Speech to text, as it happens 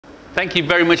Thank you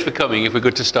very much for coming. If we're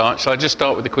good to start, shall I just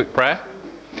start with a quick prayer?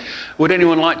 Would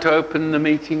anyone like to open the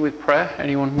meeting with prayer?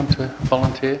 Anyone want to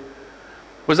volunteer?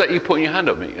 Was that you putting your hand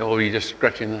up, me, or were you just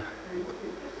scratching the...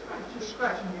 Just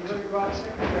scratching, you got it right,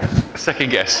 second guess. Second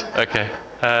guess, okay.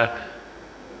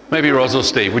 Maybe Ros or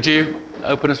Steve, would you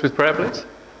open us with prayer, please?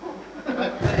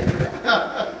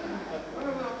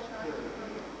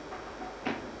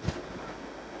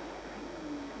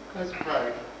 Let's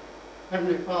pray.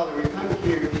 Heavenly Father, we thank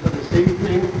you for this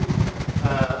evening.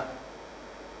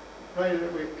 Pray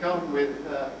that we've come with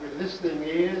listening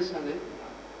ears and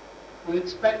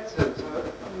expectant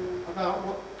about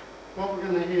what we're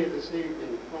going to hear this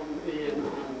evening from Ian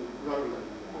and Roland.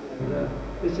 And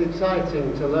it's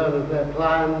exciting to learn of their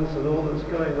plans and all that's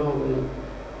going on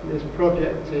in this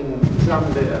project in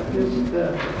Zambia.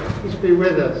 Just be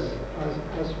with us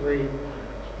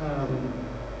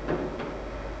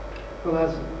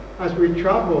as we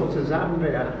travel to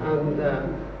Zambia and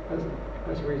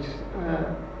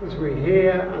as we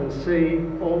hear and see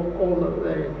all that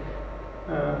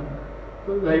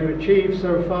they've achieved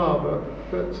so far,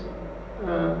 but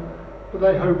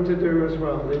they hope to do as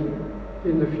well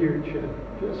in the future.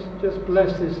 Just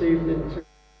bless this evening too.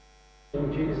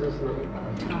 In Jesus' name.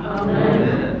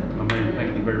 Amen. Amen.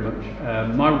 Thank you very much.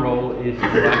 My role is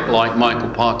to act like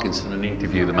Michael Parkinson and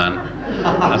interview the man.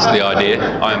 That's the idea.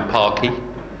 I am Parky.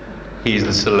 He's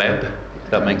the celeb, if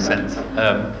that makes sense.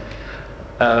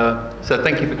 So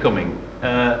thank you for coming.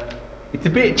 It's a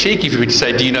bit cheeky for me to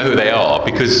say, do you know who they are?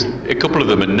 Because a couple of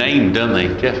them are named, don't they,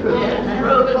 Jeff? Yes,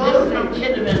 Roland is from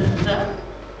Kidderminster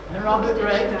and Robert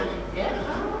Gregg. Yes.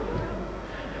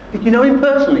 Did you know him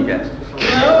personally, Jess?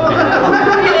 No, a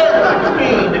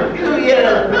few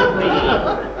years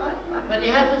between. But he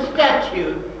has a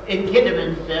statue in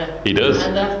Kidderminster. He does.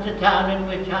 And that's the town in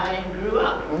which I grew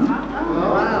up.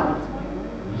 Oh, wow.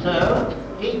 So,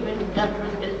 keep in touch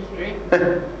with history.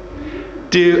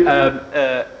 Do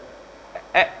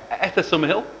Ether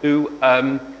Summerhill, who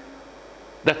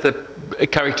that's a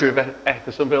character of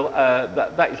Ether Summerhill,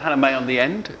 that is Hannah May on the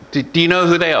end. Do you know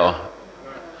who they are?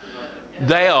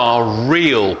 They are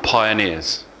real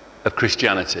pioneers of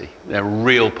Christianity. They're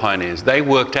real pioneers. They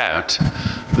worked out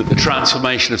that the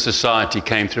transformation of society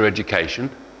came through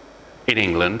education in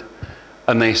England,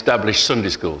 and they established Sunday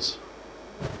schools.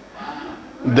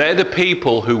 They're the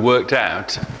people who worked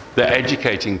out that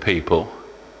educating people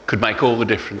could make all the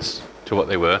difference to what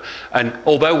they were. And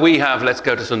although we have, let's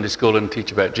go to Sunday school and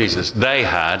teach about Jesus, they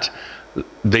had,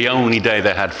 the only day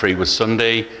they had free was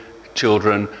Sunday.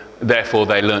 Children, therefore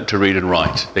they learnt to read and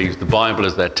write. They used the Bible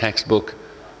as their textbook.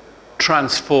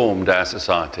 Transformed our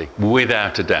society,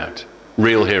 without a doubt.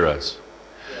 Real heroes.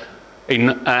 In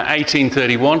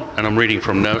 1831, and I'm reading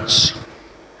from notes,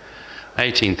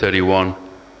 1831,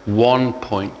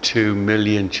 1.2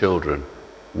 million children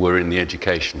were in the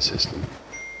education system.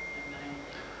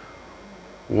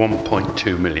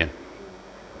 1.2 million.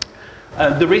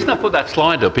 The reason I put that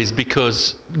slide up is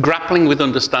because grappling with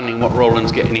understanding what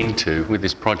Roland's getting into with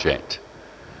this project,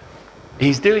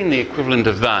 he's doing the equivalent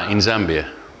of that in Zambia.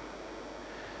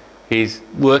 He's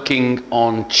working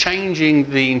on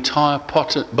changing the entire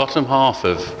bottom half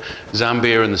of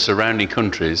Zambia and the surrounding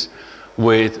countries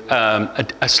with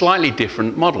a slightly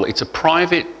different model. It's a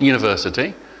private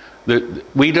university.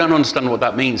 We don't understand what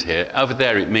that means here. Over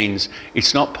there it means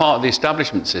it's not part of the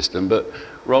establishment system, but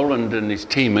Roland and his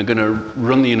team are going to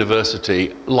run the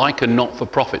university like a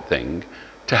not-for-profit thing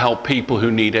to help people who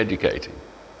need educating.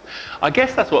 I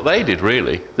guess that's what they did,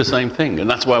 really, the same thing, and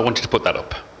that's why I wanted to put that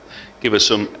up. Give us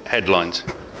some headlines.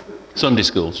 Sunday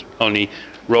schools, only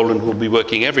Roland will be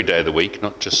working every day of the week,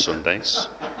 not just Sundays.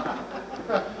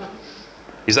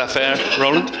 Is that fair,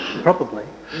 Roland? Probably.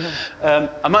 Yeah.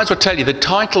 I might as well tell you, the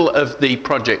title of the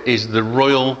project is the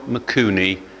Royal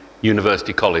Makuni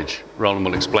University College. Roland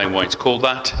will explain why it's called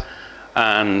that.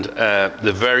 And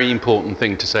the very important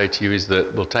thing to say to you is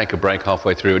that we'll take a break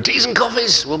halfway through. Teas and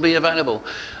coffees will be available.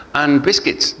 And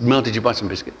biscuits. Mel, did you buy some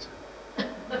biscuits?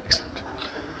 Excellent.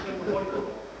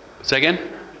 Say again?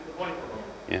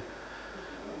 Yeah.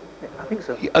 I think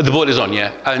so. The boiler's on,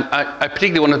 yeah. And I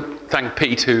particularly want to thank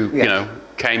Pete, who, yes, you know,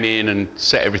 came in and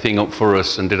set everything up for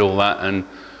us and did all that, and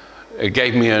it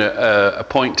gave me a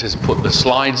point to put the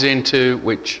slides into,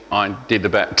 which I did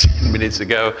about 10 minutes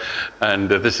ago, and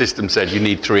the system said you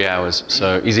need 3 hours,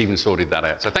 so he's even sorted that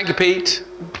out. So thank you, Pete.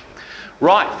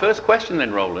 Right, first question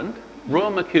then, Roland.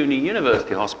 Royal Makuni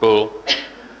University Hospital,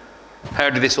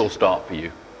 how did this all start for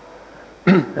you?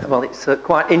 Well, it's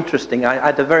quite interesting. I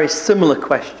had a very similar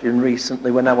question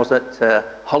recently when I was at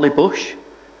Hollybush.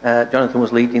 Jonathan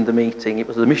was leading the meeting. It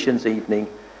was the missions evening,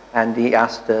 and he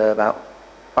asked about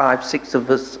 5, 6 of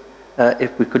us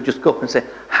if we could just go up and say,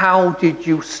 how did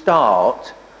you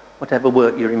start whatever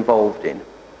work you're involved in?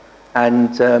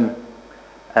 And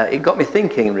it got me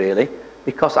thinking, really,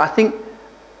 because I think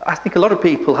a lot of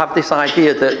people have this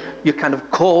idea that you're kind of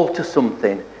called to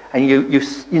something, and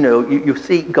you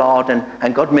seek God,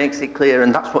 and God makes it clear,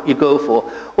 and that's what you go for.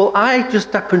 Well, I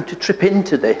just happened to trip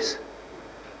into this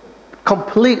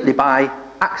completely by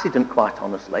accident, quite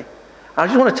honestly. I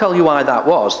just want to tell you why that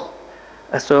was.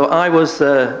 So I was,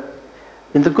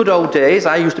 in the good old days,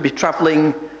 I used to be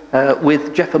travelling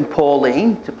with Jeff and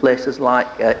Pauline to places like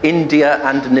India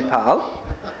and Nepal,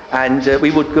 and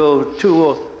we would go 2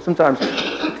 or sometimes,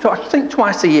 I think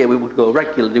twice a year we would go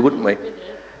regularly, wouldn't we?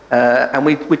 And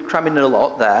we'd cram in a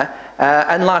lot there,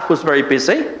 and life was very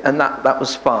busy, and that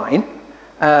was fine.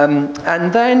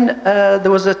 And then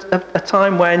there was a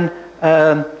time when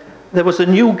there was a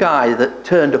new guy that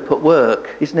turned up at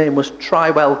work. His name was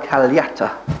Triwell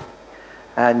Kalyata,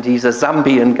 and he's a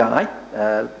Zambian guy,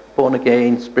 born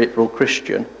again, spirit-filled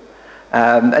Christian.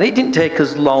 And it didn't take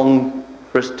us long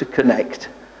for us to connect.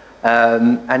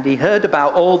 And he heard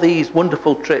about all these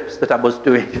wonderful trips that I was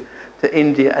doing to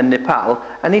India and Nepal,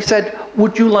 and he said,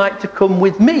 would you like to come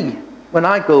with me when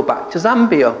I go back to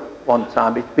Zambia one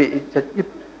time? It'd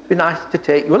be nice to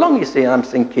take you along, you see. And I'm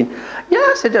thinking, yeah.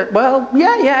 I said, well,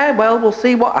 yeah, well, we'll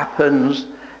see what happens.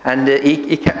 And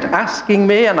he kept asking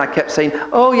me, and I kept saying,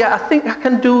 oh yeah, I think I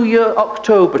can do your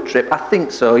October trip. I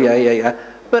think so, yeah.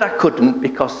 But I couldn't,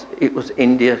 because it was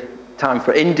India, time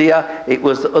for India. It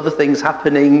was other things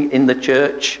happening in the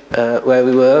church where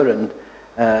we were,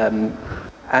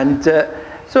 and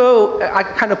so I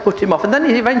kind of put him off. And then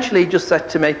he eventually just said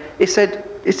to me, he said,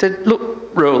 look,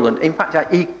 Roland, in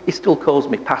fact, he still calls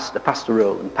me Pastor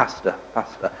Roland, Pastor.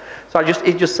 So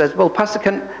he just says, well, Pastor,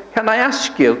 can I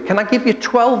ask you, can I give you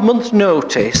 12 months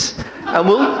notice, and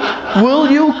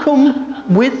will you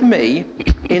come with me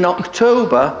in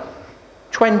October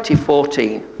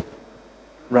 2014?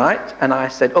 Right? And I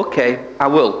said, okay, I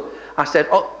will. I said,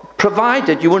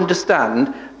 provided you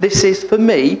understand, this is for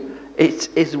me, it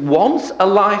is once a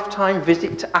lifetime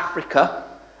visit to Africa,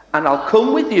 and I'll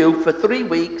come with you for 3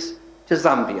 weeks to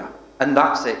Zambia, and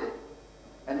that's it.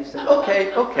 And he said,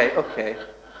 okay.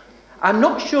 I'm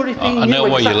not sure if he knew exactly. I know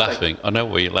why you're laughing. I know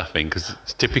why you're laughing, because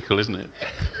it's typical, isn't it?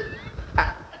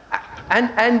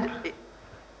 And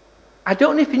I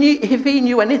don't know if he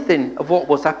knew anything of what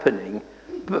was happening,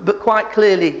 but quite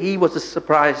clearly he was as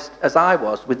surprised as I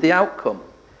was with the outcome.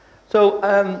 So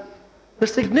the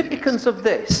significance of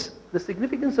this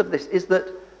is that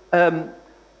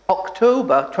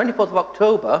October, 24th of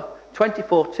October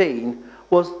 2014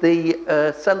 was the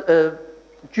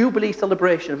Jubilee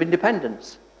celebration of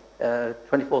independence.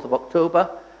 24th of October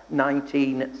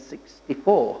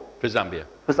 1964. For Zambia.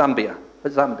 For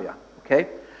Zambia, okay?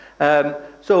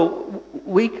 So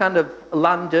we kind of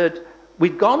landed.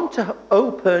 We'd gone to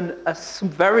open a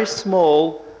very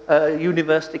small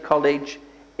university college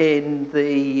in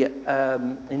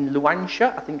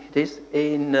Luanshya, I think it is,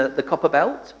 in the Copper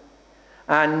Belt,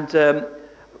 and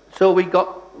so we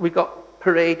got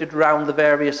paraded around the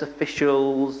various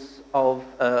officials of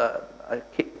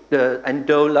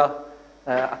Ndola,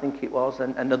 I think it was,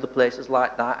 and other places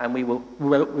like that, and we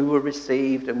were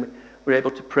received, and we were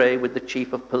able to pray with the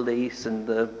chief of police and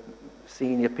the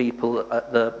senior people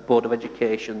at the Board of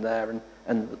Education there,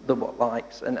 and the what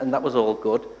likes, and that was all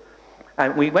good.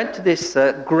 And we went to this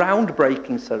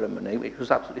groundbreaking ceremony, which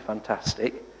was absolutely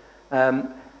fantastic.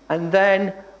 And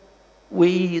then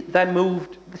we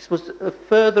moved, this was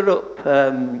further up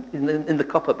in the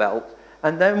Copper Belt,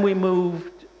 and then we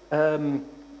moved to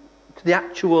the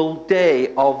actual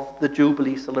day of the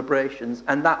Jubilee celebrations,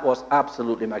 and that was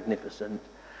absolutely magnificent.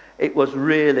 It was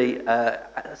really a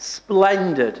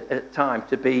splendid time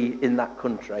to be in that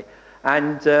country.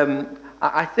 And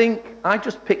I think I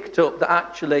just picked up that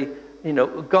actually, you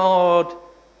know, God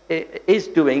is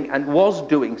doing and was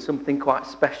doing something quite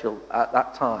special at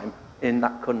that time in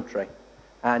that country.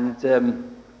 And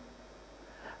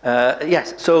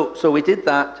yes, so we did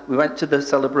that. We went to the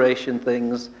celebration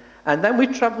things, and then we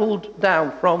travelled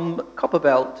down from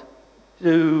Copperbelt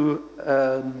to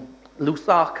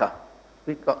Lusaka.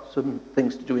 We've got some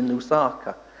things to do in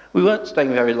Lusaka. We weren't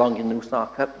staying very long in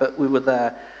Lusaka, but we were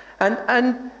there.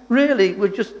 And really, we're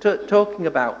just talking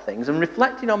about things and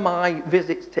reflecting on my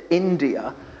visits to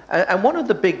India. And one of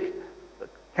the big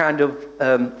kind of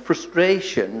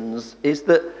frustrations is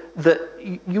that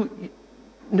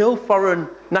no foreign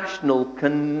national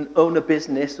can own a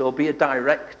business or be a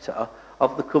director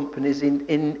of the companies in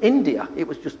India.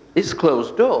 It's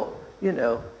closed door, you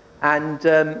know. And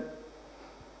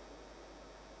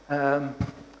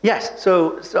Yes,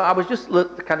 so I was just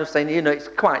kind of saying, you know, it's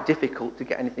quite difficult to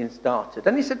get anything started.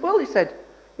 And he said, well, he says,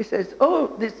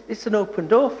 oh, it's an open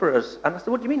door for us. And I said,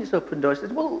 what do you mean it's open door? He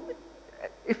says, well,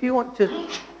 if you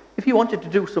wanted to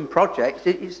do some projects,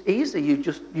 it's easy. You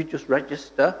just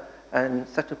register and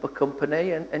set up a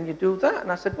company and you do that.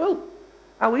 And I said, well,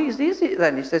 how easy is it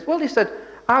then? He says, well,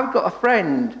 I've got a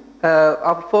friend.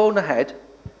 I'll phone ahead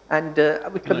and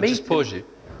we can meet. Just pause you.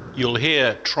 You'll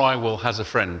hear Trywell has a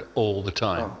friend all the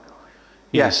time. Oh,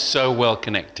 He is so well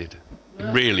connected.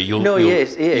 Really, you'll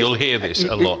hear this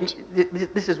a lot.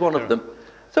 This is one of them.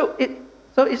 So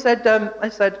he said, I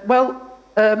said, well,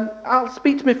 I'll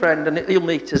speak to my friend and he'll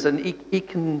meet us and he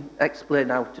can explain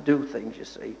how to do things, you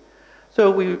see. So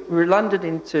we landed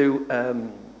into,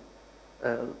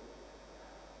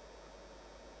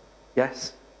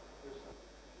 yes,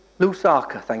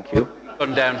 Lusaka, thank you.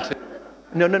 Gone down to...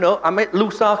 No, I'm at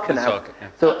Lusaka now. Lusaka, yeah.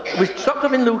 So we stopped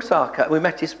off in Lusaka and we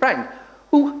met his friend,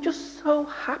 who just so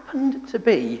happened to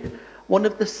be one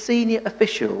of the senior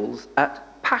officials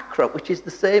at PACRA, which is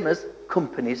the same as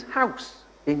Companies House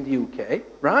in the UK,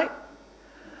 right?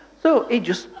 So he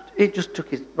just took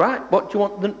his, right, what do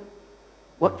you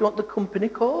want the company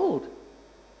called?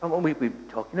 And we were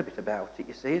talking a bit about it,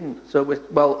 you see, and so we'll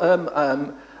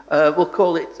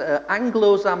call it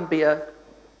Anglo-Zambia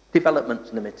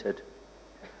Development Limited.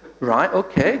 Right,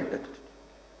 okay.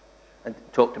 And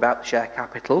talked about the share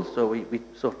capital, so we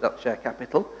sorted out the share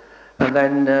capital. And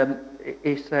then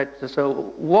he said, so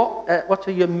what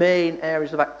are your main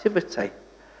areas of activity?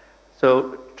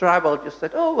 So Tribal just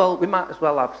said, oh, well, we might as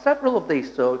well have several of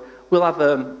these. So we'll have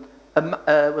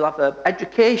an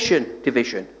education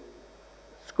division,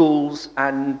 schools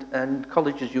and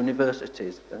colleges,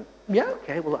 universities. And yeah,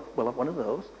 okay, we'll have one of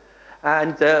those.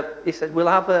 And he said, we'll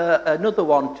have another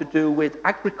one to do with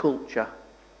agriculture.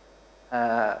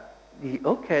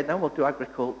 Okay, then we'll do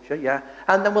agriculture, yeah.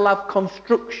 And then we'll have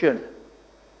construction.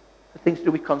 Things to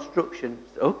do with construction.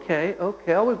 Okay. Oh,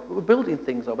 we're building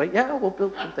things, are we? Yeah, we'll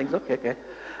build some things. Okay.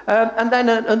 And then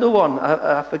another one,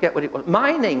 I forget what it was.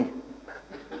 Mining.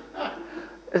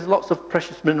 There's lots of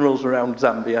precious minerals around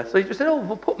Zambia. So he just said, oh,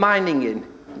 we'll put mining in.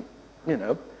 You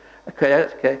know.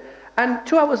 Okay. And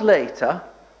 2 hours later,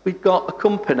 we've got a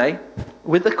company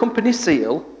with the company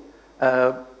seal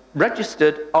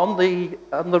registered on the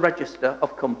register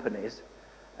of companies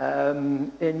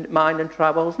in mine and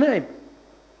Tribal's name.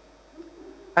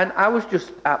 And I was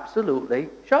just absolutely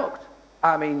shocked.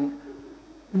 I mean,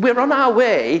 we're on our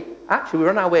way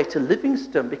to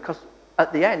Livingston because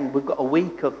at the end we've got a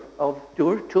week of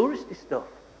touristy stuff.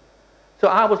 So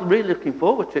I was really looking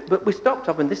forward to it, but we stopped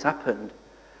off and this happened.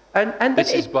 And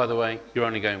this is, by the way, you're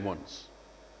only going once.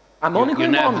 I'm only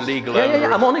going now once. The legal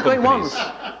Yeah, I'm only going once.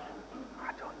 companies.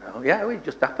 I don't know. Yeah, it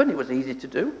just happened. It was easy to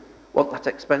do. Wasn't that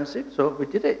expensive, so we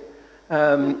did it.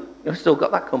 We've still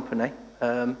got that company.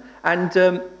 And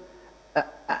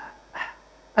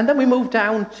then we moved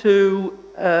down to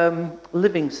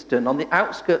Livingston, on the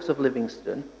outskirts of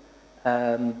Livingston.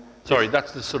 Sorry,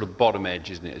 that's the sort of bottom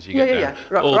edge, isn't it, as you get down? Yeah.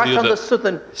 Right on the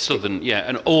southern... Southern, yeah,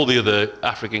 and all the other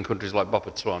African countries like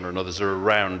Botswana and others are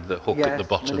around the hook at the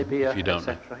bottom, Namibia, if you don't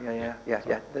know.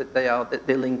 Yeah.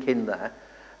 They link in there.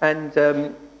 And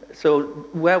so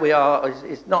where we are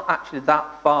is not actually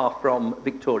that far from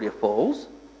Victoria Falls.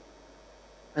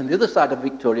 And the other side of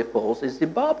Victoria Falls is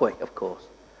Zimbabwe, of course.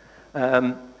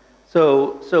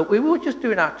 So we were just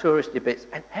doing our touristy bits,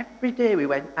 and every day we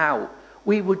went out,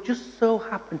 we would just so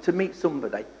happen to meet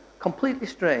somebody, completely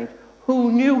strange,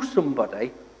 who knew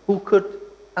somebody who could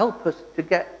help us to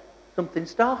get something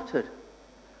started.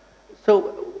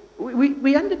 So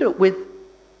we ended up with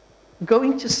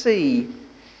going to see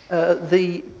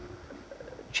the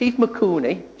Chief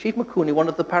Makuni, one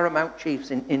of the paramount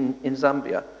chiefs in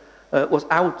Zambia, was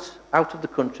out of the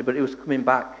country, but he was coming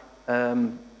back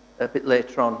a bit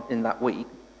later on in that week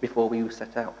before we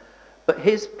set out. But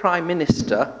his Prime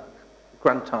Minister,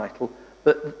 grand title,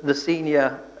 but the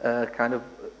senior kind of,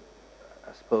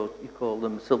 I suppose you call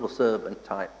them civil servant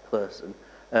type person,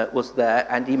 was there,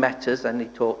 and he met us and he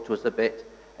talked to us a bit,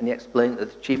 and he explained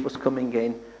that the chief was coming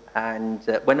in, and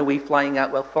when are we flying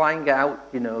out? Well, flying out,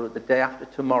 you know, the day after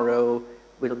tomorrow,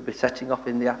 we'll be setting off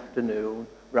in the afternoon.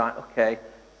 Right, okay.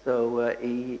 So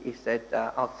he said,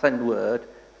 I'll send word.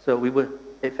 So we were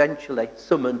eventually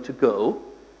summoned to go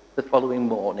the following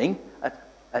morning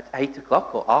at 8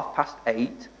 o'clock or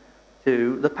 8:30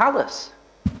 to the palace,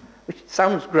 which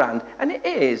sounds grand, and it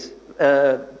is,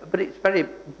 but it's very,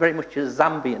 very much a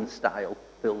Zambian style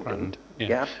building. Grand,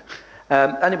 yeah.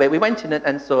 Anyway, we went in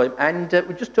and saw him, and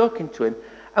we're just talking to him,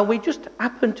 and we just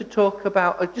happened to talk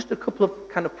about just a couple of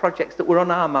kind of projects that were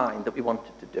on our mind that we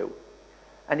wanted to do.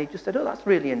 And he just said, oh, that's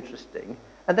really interesting.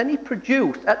 And then he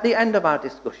produced, at the end of our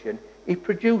discussion, he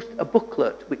produced a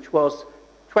booklet which was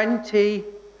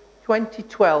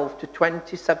 2012 to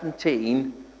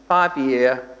 2017,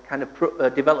 5-year kind of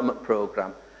development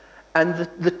program. And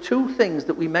the two things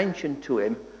that we mentioned to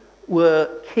him were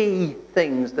key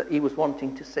things that he was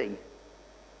wanting to see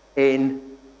in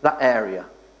that area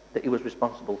that he was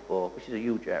responsible for, which is a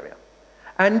huge area.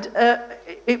 And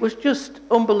it was just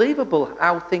unbelievable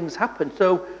how things happened.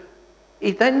 So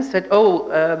he then said,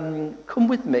 oh, come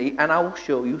with me and I will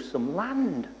show you some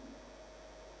land.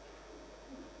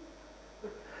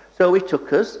 So he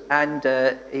took us and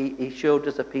he showed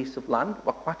us a piece of land,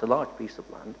 well, quite a large piece of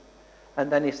land. And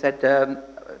then he said,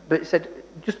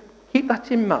 just keep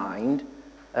that in mind.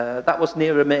 That was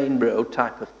near a main road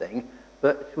type of thing.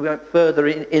 But we went further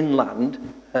inland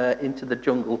into the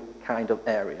jungle kind of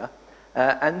area.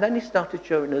 And then he started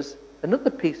showing us another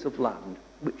piece of land,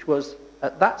 which was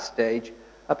at that stage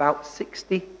about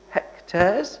 60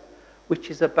 hectares, which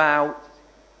is about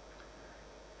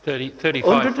 35.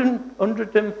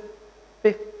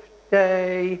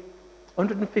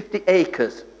 150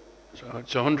 acres. So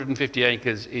 150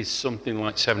 acres is something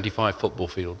like 75 football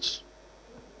fields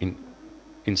in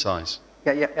size.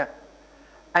 Yeah.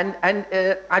 And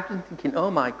I've been thinking, oh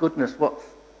my goodness, what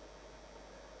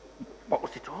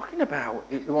was he talking about?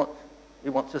 He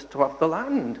wants us to have the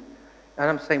land. And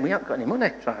I'm saying, we haven't got any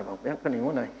money, tribal. We haven't got any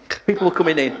money. People were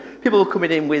coming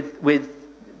in with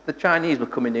the Chinese were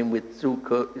coming in with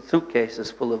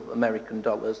suitcases full of American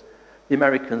dollars. The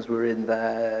Americans were in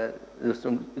there. There were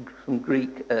some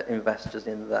Greek investors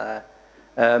in there.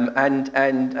 And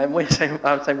I'm saying,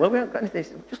 well, we haven't got anything. He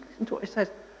said, just listen to what he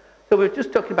says. So we were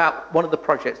just talking about one of the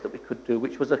projects that we could do,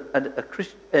 which was an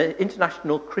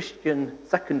international Christian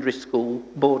secondary school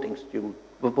boarding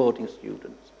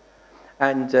students.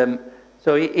 And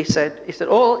so he said,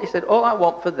 all I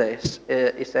want for this,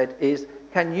 he said, is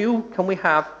can we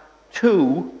have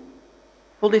 2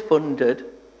 fully funded,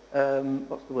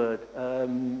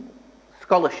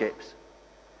 scholarships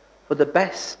for the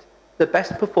best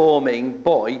performing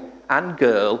boy and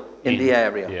girl in the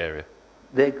area.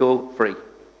 They go free.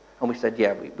 And we said,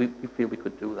 yeah, we feel we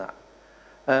could do that.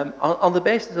 On the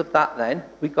basis of that then,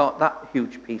 we got that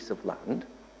huge piece of land.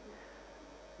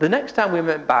 The next time we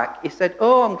went back, he said,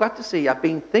 oh, I'm glad to see you. I've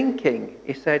been thinking.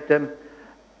 He said,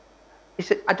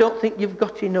 I don't think you've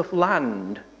got enough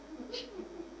land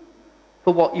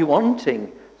for what you're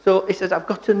wanting. So he says, I've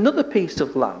got another piece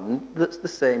of land that's the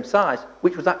same size,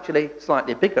 which was actually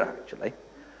slightly bigger, actually.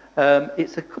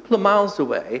 It's a couple of miles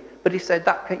away, but he said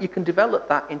that you can develop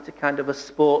that into kind of a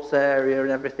sports area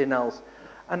and everything else.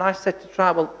 And I said to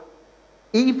Tribal,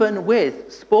 even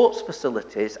with sports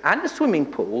facilities and a swimming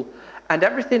pool and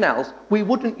everything else, we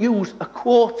wouldn't use a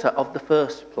quarter of the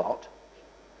first plot.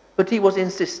 But he was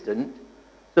insistent,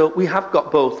 so we have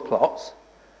got both plots.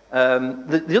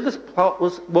 The other plot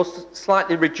was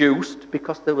slightly reduced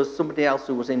because there was somebody else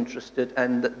who was interested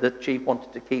and the chief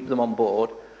wanted to keep them on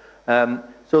board.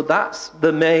 So that's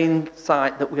the main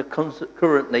site that we're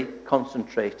currently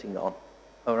concentrating on.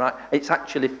 All right, it's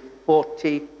actually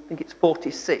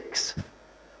 46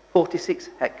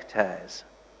 hectares.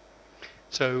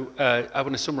 So I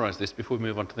want to summarise this before we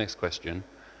move on to the next question.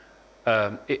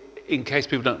 In case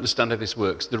people don't understand how this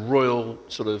works, the royal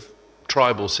sort of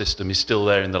tribal system is still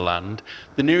there in the land.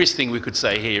 The nearest thing we could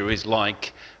say here is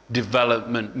like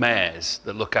development mayors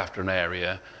that look after an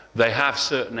area. They have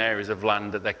certain areas of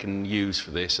land that they can use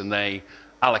for this, and they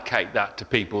allocate that to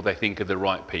people they think are the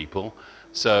right people.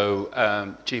 So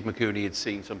Chief McCooney had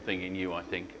seen something in you, I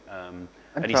think, and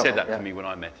he said that to me when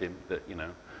I met him, that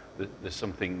there's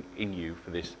something in you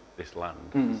for this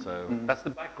land. So that's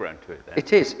the background to it then.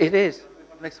 It is.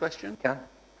 Next question. Can.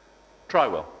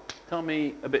 Trywell. Tell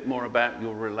me a bit more about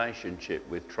your relationship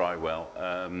with Trywell,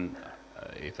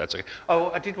 if that's okay.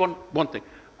 Oh, I did one thing.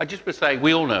 I just would say,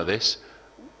 we all know this.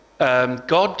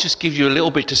 God just gives you a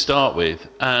little bit to start with,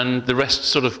 and the rest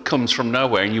sort of comes from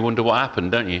nowhere, and you wonder what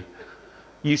happened, don't you?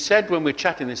 You said when we were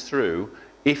chatting this through,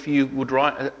 if you would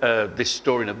write this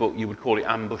story in a book, you would call it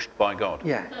Ambushed by God.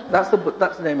 Yeah, that's the book.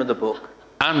 That's the name of the book.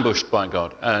 Ambushed by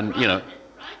God, and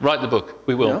write the book.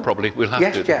 We will probably. We'll have to.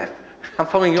 Yes, Jeff. I'm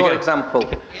following your example.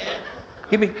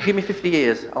 Give me 50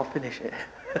 years. I'll finish it.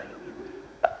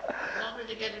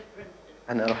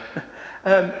 I know.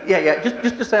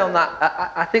 Just to say on that,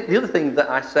 I think the other thing that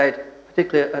I said,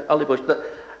 particularly at Ollie Bush, that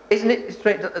isn't it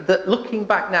strange that looking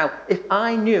back now, if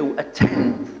I knew a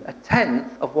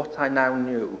tenth of what I now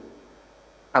knew,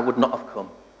 I would not have come.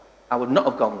 I would not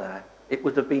have gone there. It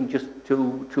would have been just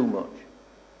too much.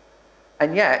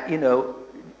 And yet,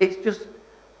 it's just,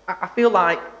 I feel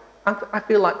like I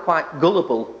feel like quite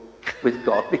gullible with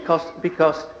God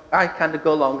because I kind of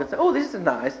go along and say, oh, this is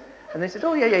nice. And they said,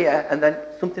 oh, yeah. And then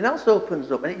something else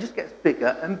opens up and it just gets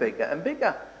bigger and bigger and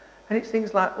bigger. And it's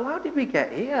things like, well, how did we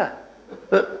get here?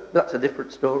 But that's a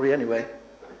different story anyway.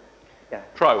 Yeah.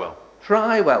 Trywell.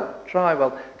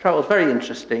 Trywell's very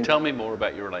interesting. Tell me more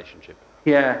about your relationship.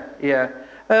 Yeah.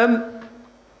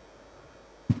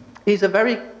 He's a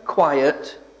very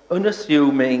quiet,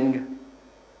 unassuming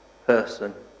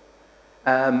person.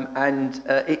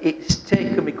 It's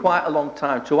taken me quite a long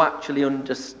time to actually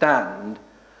understand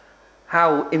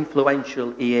how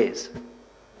influential he is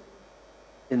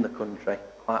in the country,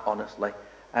 quite honestly.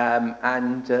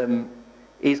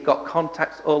 He's got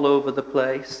contacts all over the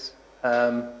place.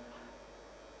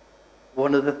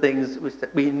 One of the things was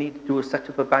that we needed to set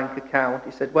up a bank account.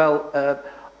 He said, well,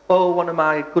 one of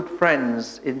my good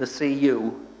friends in the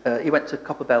CU, he went to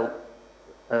Copperbelt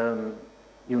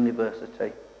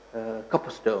University,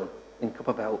 Copperstone in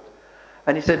Copperbelt.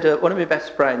 And he said, one of my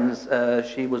best friends,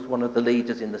 she was one of the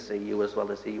leaders in the CU as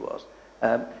well as he was.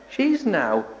 She's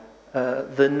now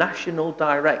the national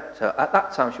director. At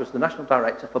that time, she was the national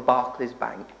director for Barclays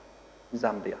Bank in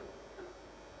Zambia.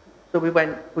 So we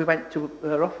went to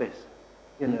her office,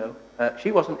 you know.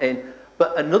 She wasn't in,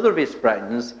 but another of his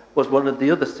friends was one of the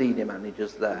other senior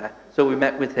managers there. So we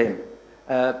met with him.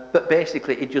 But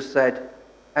basically, he just said,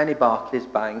 any Barclays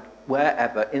Bank,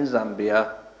 wherever in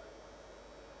Zambia,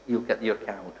 you'll get your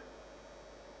account.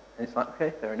 And it's like,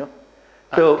 okay, fair enough.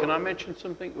 So, can I mention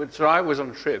something? So I was on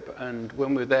a trip, and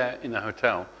when we were there in the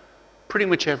hotel, pretty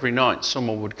much every night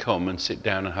someone would come and sit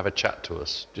down and have a chat to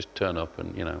us. Just turn up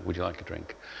and, you know, would you like a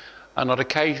drink? And I'd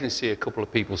occasionally see a couple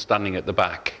of people standing at the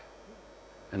back,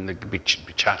 and they'd be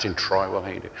chatting, Trywell, how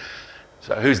you do?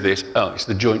 So who's this? Oh, it's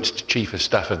the Joint Chief of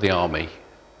Staff of the Army.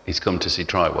 He's come to see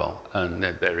Trywell, and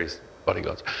there is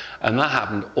bodyguards. And that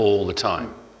happened all the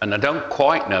time. And I don't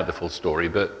quite know the full story,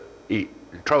 but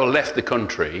Trywell left the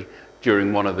country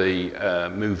during one of the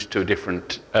moves to a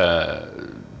different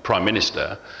Prime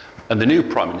Minister. And the new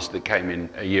Prime Minister that came in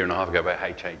a year and a half ago, by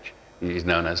HH, he's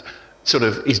known as, sort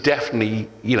of, is definitely,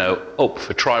 you know, up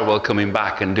for Trywell coming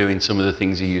back and doing some of the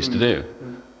things he used to do,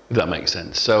 if that makes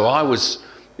sense. So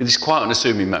it's quite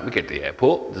unassuming, Matt. We get to the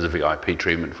airport, there's a VIP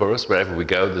treatment for us. Wherever we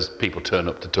go, there's people turn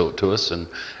up to talk to us. And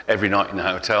every night in the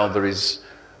hotel, there is,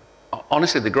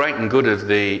 honestly, the great and good of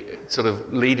the sort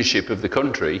of leadership of the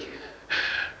country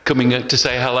coming to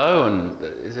say hello.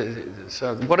 And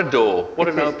so what a door, what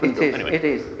an open door. Anyway. It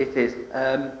is.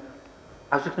 I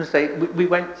was just going to say, we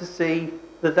went to see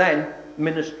the then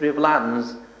Ministry of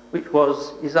Lands, which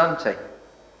was his auntie.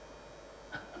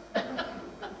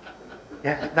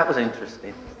 Yeah, that was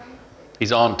interesting.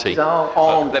 His auntie. His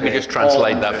auntie. Let me just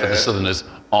translate that for the Southerners.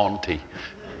 Auntie.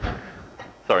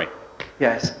 Sorry.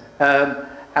 Yes.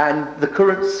 And the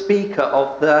current Speaker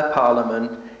of their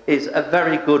Parliament is a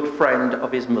very good friend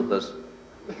of his mother's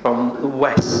from the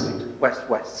west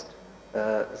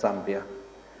Zambia.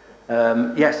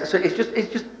 Yes, so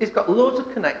it's got loads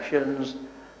of connections,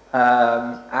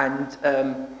 and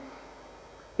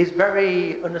he's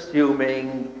very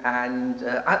unassuming, and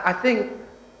I think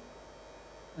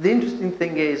the interesting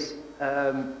thing is,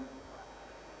 I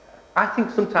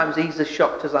think sometimes he's as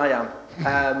shocked as I am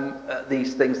at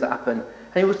these things that happen.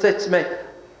 And he would say to me,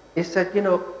 he said, you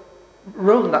know,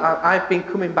 Roland, I've been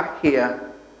coming back here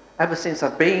ever since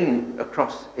I've been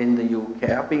across in the UK.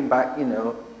 I've been back, you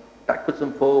know, backwards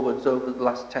and forwards over the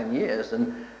last 10 years,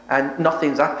 and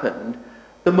nothing's happened.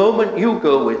 The moment you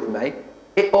go with me,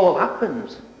 it all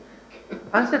happens.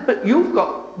 I said, but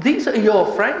these are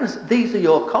your friends, these are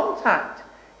your contact.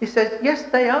 He said, yes,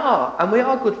 they are, and we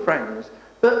are good friends.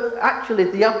 But actually,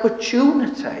 the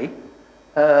opportunity,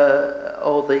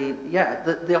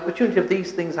 the opportunity of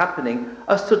these things happening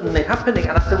are suddenly happening.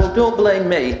 And I said, well, don't blame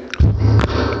me.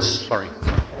 Sorry.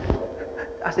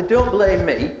 I said, don't blame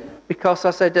me, because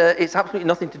I said, it's absolutely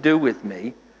nothing to do with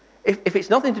me. If it's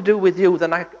nothing to do with you,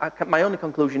 then my only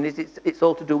conclusion is it's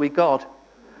all to do with God.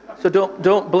 So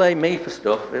don't blame me for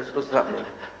stuff. It's what's happening.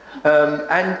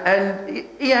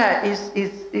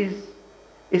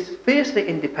 He's fiercely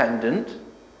independent.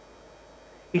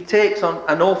 He takes on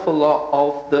an awful lot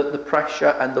of the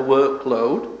pressure and the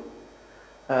workload.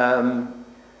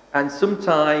 And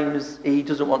sometimes he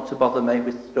doesn't want to bother me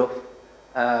with stuff.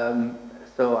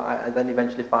 So I then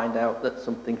eventually find out that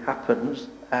something happens.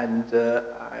 And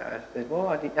I said, well,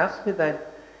 I didn't ask you then.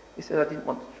 He said, I didn't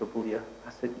want to trouble you.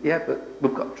 I said, yeah, but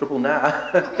we've got trouble now.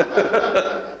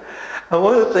 And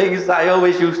one of the things I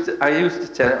used to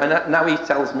tell him, and now he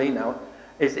tells me now,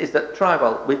 is that,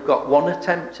 Trywell, we've got one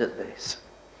attempt at this,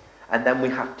 and then we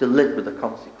have to live with the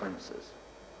consequences.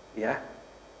 Yeah?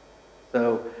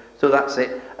 So that's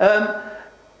it.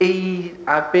 He's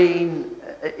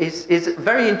a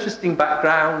very interesting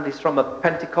background. He's from a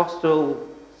Pentecostal,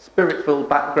 spirit-filled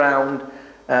background.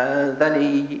 Then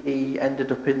he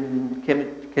ended up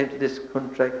came to this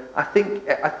country. I think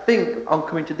on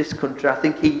coming to this country, I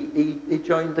think he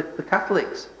joined the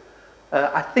Catholics.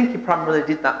 I think he primarily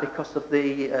did that because of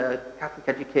the Catholic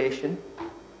education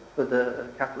for the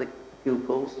Catholic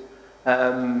pupils,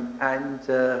 and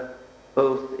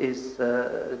both his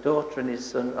daughter and his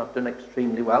son have done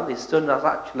extremely well. His son has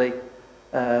actually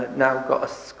now got a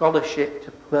scholarship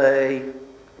to play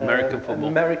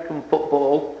American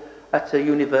football at a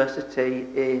university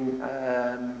in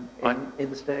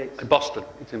the States. Boston.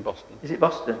 It's in Boston. Is it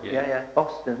Boston? Yeah. Yeah.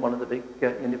 Boston, one of the big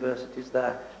universities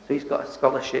there. So he's got a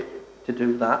scholarship to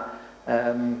do that.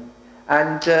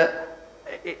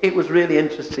 It was really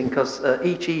interesting because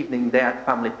each evening they had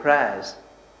family prayers.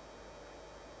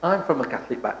 I'm from a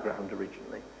Catholic background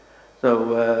originally,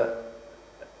 so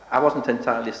I wasn't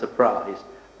entirely surprised.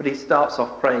 But he starts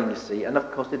off praying, you see, and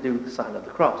of course they do the sign of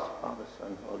the cross, Father,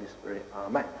 Son, Holy Spirit,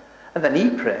 Amen. And then he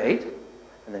prayed,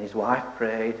 and then his wife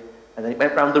prayed, and then it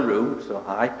went round the room, so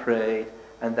I prayed,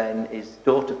 and then his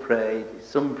daughter prayed, his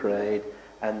son prayed,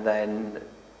 and then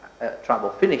Travel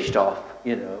finished off,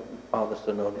 you know, Father,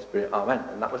 Son, Holy Spirit, Amen,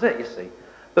 and that was it, you see.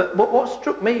 But what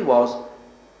struck me was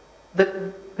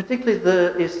that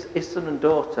particularly his son and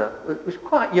daughter was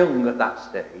quite young at that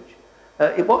stage.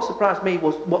 What surprised me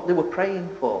was what they were praying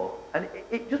for, and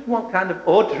it just wasn't kind of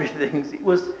ordinary things. It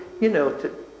was, you know,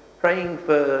 praying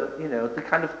for, you know, the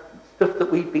kind of stuff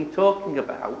that we've been talking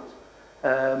about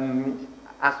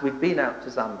as we've been out to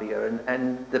Zambia,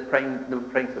 and they were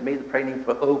praying for me, they're praying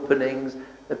for openings,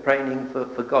 they're praying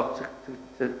for God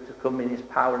to come in His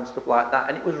power and stuff like that.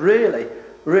 And it was really,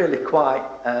 really quite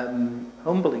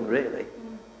humbling, really,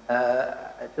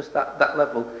 just that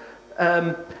level.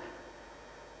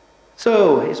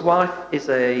 So his wife is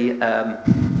a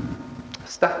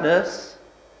staff nurse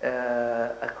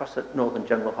across at Northern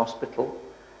General Hospital,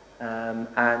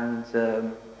 and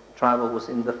Tribal was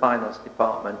in the finance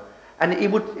department. And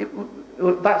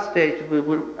at that stage we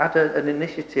had an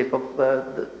initiative of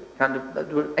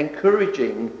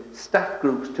encouraging staff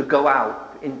groups to go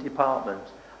out in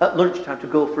departments at lunchtime to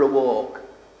go for a walk,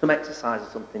 some exercise or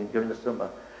something during the summer.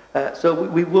 So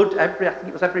we would I think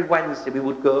it was every Wednesday, we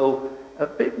would go. A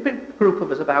big group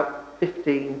of us, about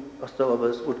 15 or so of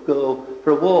us, would go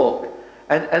for a walk.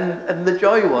 And the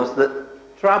joy was that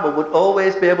Travel would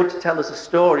always be able to tell us a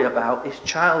story about his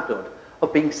childhood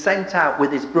of being sent out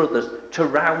with his brothers to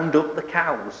round up the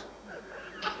cows.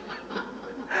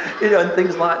 You know, and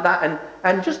things like that.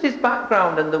 And just his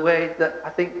background and the way that I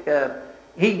think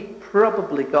he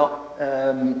probably got,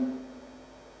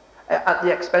 at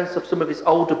the expense of some of his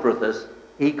older brothers,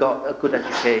 he got a good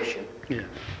education. Yeah.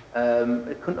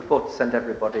 He couldn't afford to send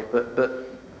everybody, but the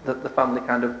family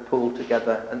kind of pulled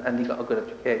together, and he got a good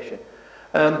education.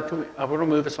 I want to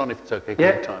move us on if it's okay.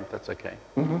 Yeah. Time, if that's okay.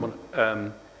 Mm-hmm.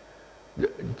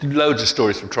 Loads of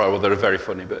stories from Tribal that are very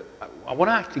funny, but I want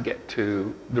to actually get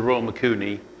to the Royal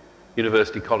Makuni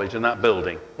University College and that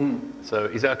building. So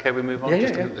is that okay we move on?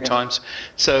 Just at the times.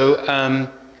 So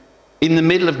in the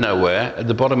middle of nowhere, at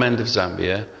the bottom end of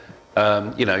Zambia,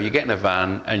 you know, you get in a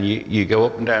van and you go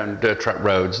up and down dirt track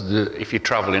roads. If you're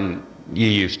travelling, you're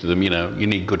used to them, you know, you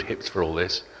need good hips for all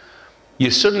this.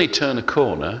 You suddenly turn a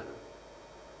corner,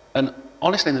 and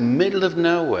honestly, in the middle of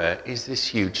nowhere is this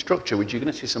huge structure, which you're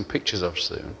going to see some pictures of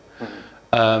soon.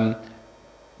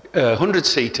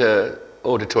 100-seater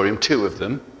auditorium, 2 of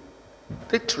them,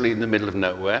 literally in the middle of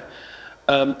nowhere.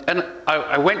 And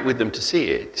I went with them to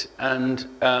see it, and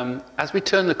as we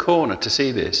turned the corner to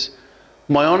see this,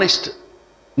 my honest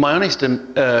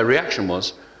reaction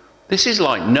was, this is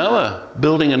like Noah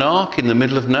building an ark in the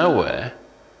middle of nowhere.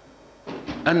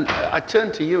 And I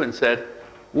turned to you and said,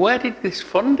 where did this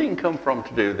funding come from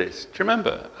to do this? Do you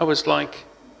remember? I was like,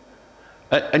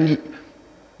 I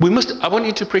want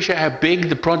you to appreciate how big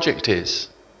the project is.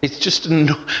 It's just an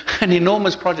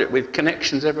enormous project with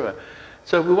connections everywhere.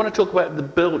 So we want to talk about the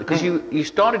building, because you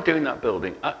started doing that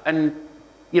building, and,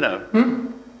 you know,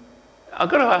 I've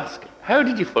got to ask, how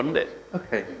did you fund it?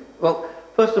 Okay, well,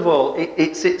 first of all,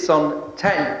 it sits on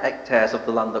 10 hectares of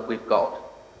the land that we've got.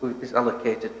 It's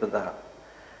allocated for that.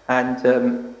 And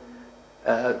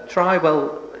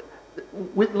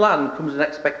with land comes an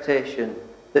expectation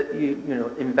that you know,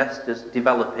 investors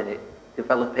develop it,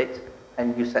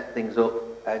 and you set things up,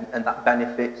 and that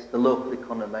benefits the local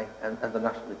economy and the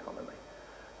national economy.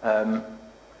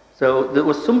 So there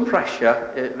was some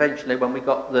pressure eventually when we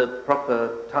got the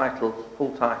proper title,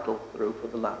 full title through for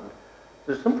the land,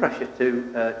 there's some pressure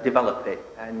to develop it.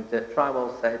 And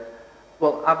Trywell said,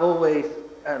 well,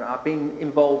 I've been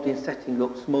involved in setting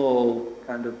up small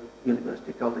kind of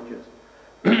university colleges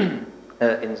in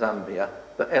Zambia,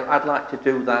 but I'd like to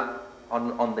do that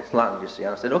on this land, you see.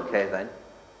 And I said, okay then,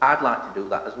 I'd like to do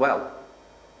that as well.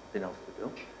 Nothing else to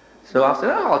do. So I said,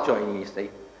 oh, I'll join you, you see.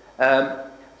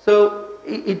 So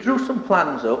he drew some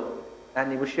plans up, and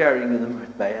he was sharing them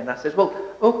with me, and I said, well,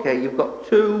 okay, you've got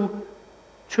two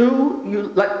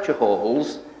lecture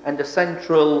halls and a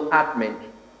central admin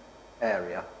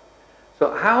area.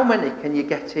 So how many can you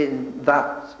get in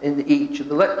each of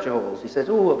the lecture halls? He says,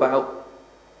 oh, about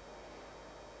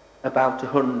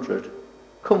 100,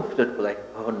 comfortably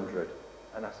 100.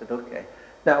 And I said, okay.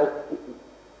 Now,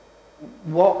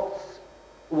 what's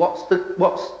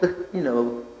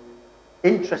the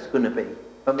interest going to be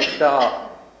from the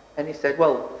start? And he said,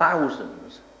 well,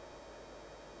 thousands.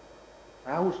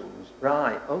 Thousands,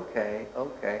 right, okay.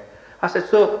 I said,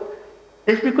 so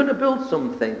if we're going to build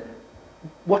something,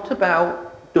 what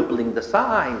about doubling the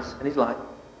size? And he's like,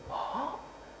 what?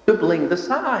 Doubling the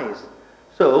size?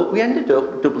 So we ended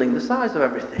up doubling the size of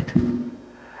everything.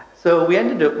 So we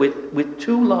ended up with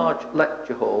 2 large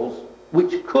lecture halls,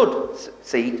 which could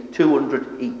seat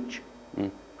 200 each,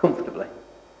 comfortably.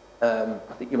 I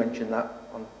think you mentioned that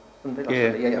on Sunday.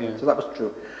 Yeah. So that was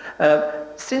true.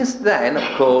 Since then,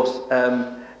 of course,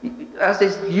 as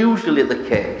is usually the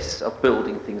case of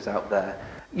building things out there,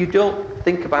 you don't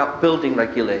think about building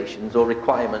regulations or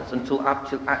requirements until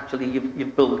actually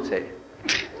you've built it.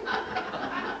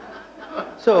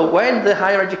 So when the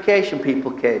higher education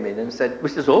people came in and said,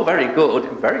 this is all very good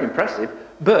and very impressive,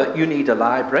 but you need a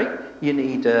library, you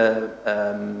need a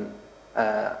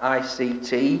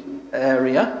ICT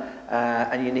area,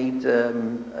 and you need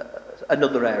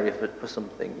another area for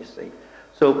something, you see.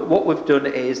 So what we've done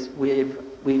is we've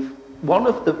one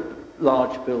of the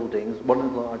large buildings, one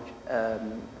of the large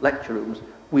lecture rooms,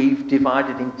 we've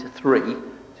divided into 3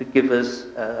 to give us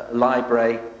a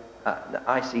library,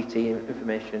 ICT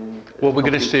information. Well, we're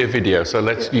going to see a video, so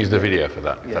let's use the video for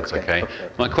that, if that's okay.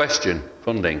 My question,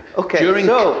 funding. Okay. During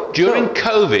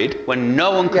COVID, when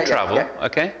no one could travel,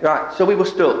 okay? Right, so we were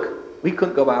stuck. We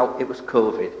couldn't go out, it was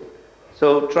COVID.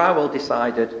 So Trywell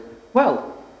decided,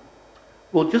 well,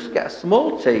 we'll just get a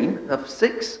small team of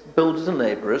 6 builders and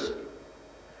labourers,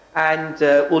 and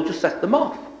we'll just set them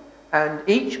off. And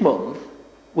each month,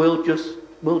 we'll just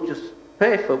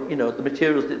pay for the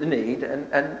materials that they need.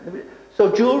 And so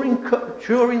during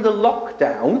the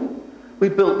lockdown, we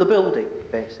built the building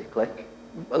basically.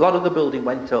 A lot of the building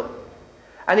went up,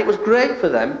 and it was great for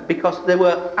them because they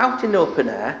were out in open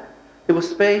air, they were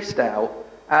spaced out,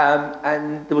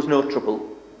 and there was no trouble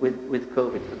with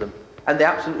COVID for them, and they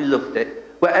absolutely loved it.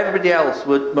 Where everybody else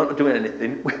were not doing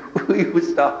anything, we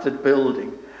started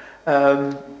building.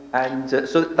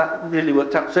 So that really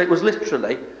worked out. So it was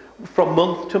literally from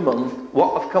month to month,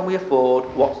 what can we afford,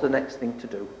 what's the next thing to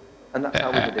do? And that's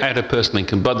how we did it. I had a personal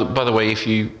income. By the way, if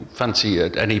you fancy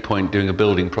at any point doing a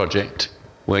building project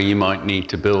where you might need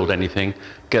to build anything,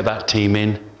 get that team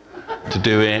in to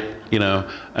do it,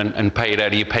 and pay it out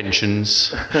of your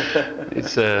pensions.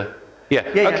 It's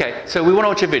okay, so we want to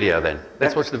watch a video then.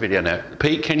 Let's watch the video now.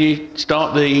 Pete, can you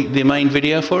start the main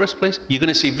video for us, please? You're going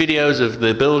to see videos of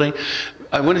the building.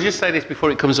 I want to just say this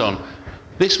before it comes on.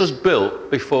 This was built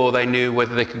before they knew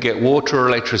whether they could get water or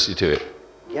electricity to it.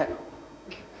 Yeah.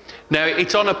 Now,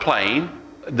 it's on a plain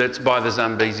that's by the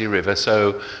Zambezi River,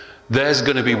 so there's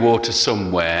going to be water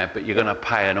somewhere, but you're going to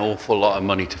pay an awful lot of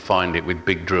money to find it with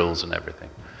big drills and everything.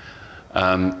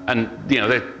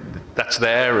 That's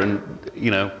there, and,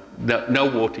 no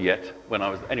water yet when I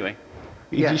was... Anyway,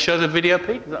 you show the video,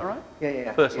 Pete? Is that all right?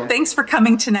 Yeah. First one. Thanks for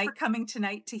coming tonight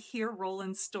to hear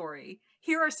Roland's story.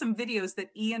 Here are some videos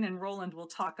that Ian and Roland will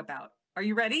talk about. Are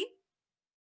you ready?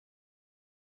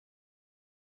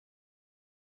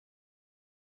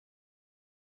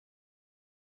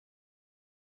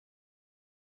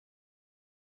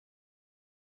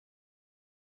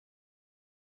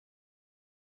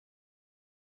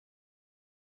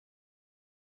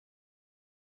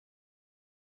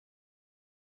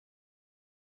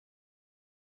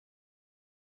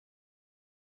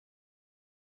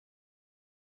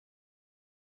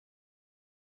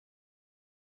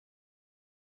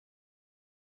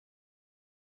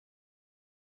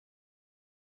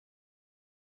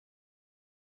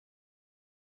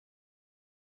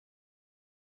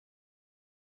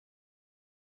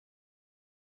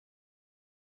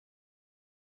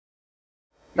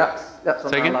 That's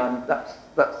on our land.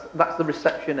 That's the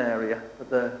reception area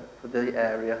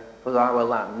for our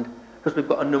land, because we've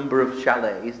got a number of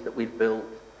chalets that we've built,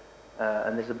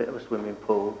 and there's a bit of a swimming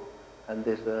pool, and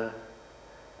there's a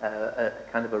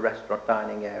kind of a restaurant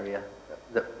dining area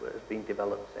that has been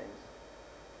developed since.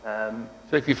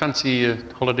 So if you fancy a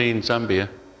holiday in Zambia,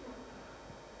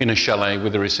 in a chalet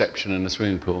with a reception and a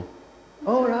swimming pool.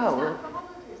 Oh, no.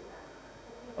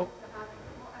 Oh.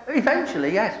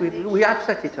 Eventually, yes, we have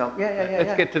set it up. Yeah.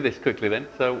 Let's get to this quickly then.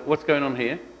 So what's going on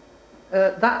here?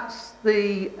 That's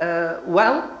the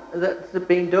well that's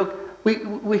been dug. We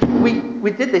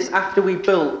did this after we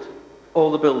built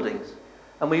all the buildings,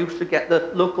 and we used to get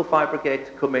the local fire brigade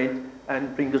to come in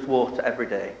and bring us water every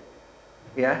day.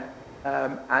 Yeah,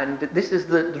 and this is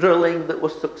the drilling that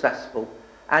was successful,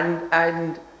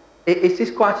 and it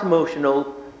is quite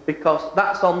emotional because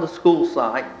that's on the school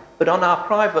site, but on our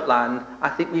private land, I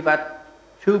think we've had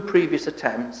 2 previous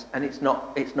attempts, and it's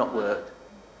not worked.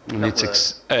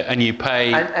 And you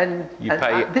pay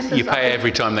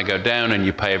every time they go down, and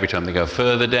you pay every time they go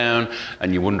further down,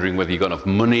 and you're wondering whether you've got enough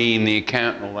money in the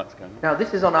account and all that's going on. Now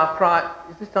this is on our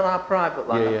private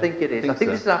land. Yeah, I think it is. I think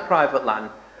so. This is our private land.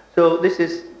 So this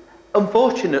is,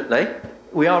 unfortunately,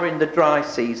 we are in the dry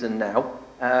season now,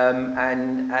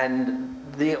 and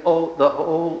the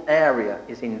whole area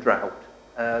is in drought.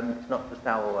 It's not just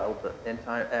our well, but the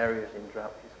entire area is in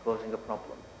drought. It's causing a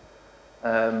problem.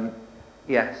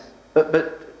 Yes, but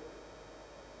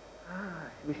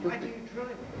we should. Why do you drill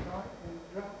it in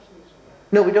drought season?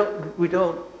 No, we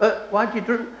don't. Why do you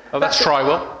drill? Oh, that's dry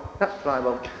well. That's dry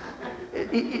well.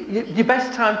 The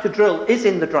best time to drill is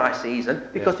in the dry season,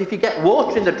 because if you get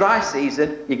water in the dry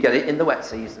season, you get it in the wet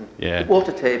season. Yeah.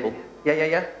 Water table.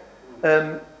 Yeah.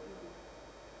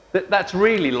 That's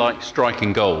really like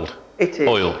striking gold. It is.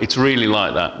 Oil. It's really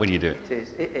like that when you do it. It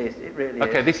is. It really is.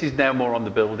 Okay, this is now more on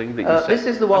the building that you said. This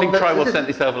is the one. I think Trywell sent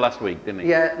this over last week, didn't he?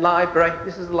 Yeah, library.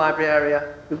 This is the library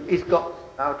area. He's got,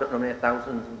 I don't know, many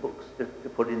thousands of books to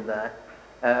put in there.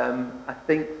 I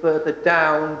think further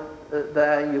down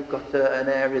there you've got an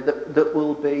area that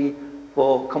will be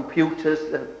for computers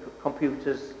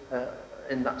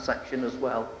in that section as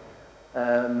well.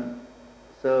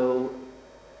 So,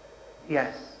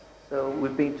 yes. So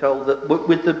we've been told that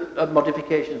with the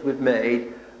modifications we've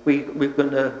made,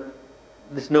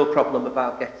 there's no problem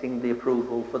about getting the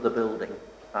approval for the building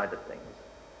side of things.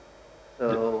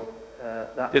 So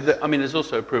that's... I mean, there's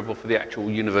also approval for the actual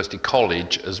university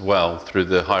college as well through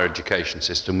the higher education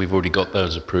system. We've already got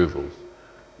those approvals.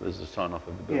 There's a sign-off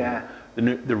of the building. Yeah.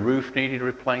 The roof needed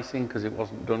replacing because it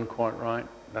wasn't done quite right.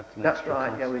 That's right,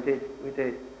 cost. yeah, we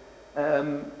did.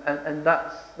 And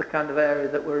that's the kind of area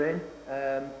that we're in.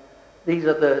 These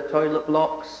are the toilet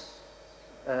blocks,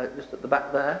 just at the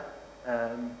back there,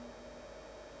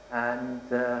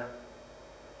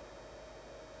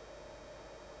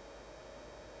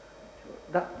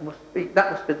 that must be the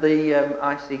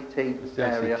ICT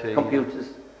area. ICT, computers.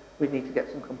 Yeah. We need to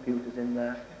get some computers in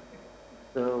there.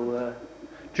 So.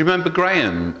 Do you remember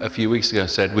Graham a few weeks ago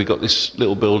said we got this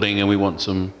little building and we want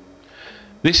some?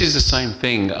 This is the same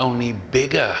thing, only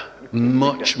bigger,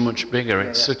 much bigger. Yeah,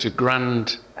 it's such a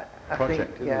grand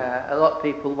project, isn't it? A lot of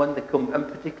people, when they come, and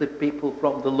particularly people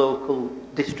from the local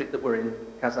district that we're in,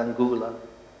 Kazangula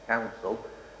Council,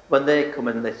 when they come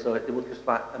and they saw it, they were just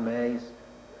like amazed.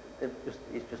 It's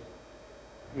just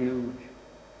huge.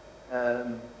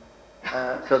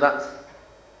 So that's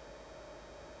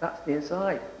the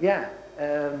inside. Yeah.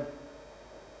 A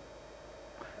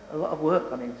lot of work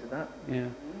gone into that. Yeah.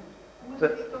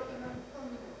 But,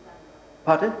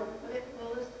 pardon?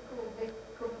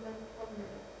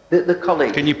 The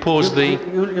college. Can you pause the...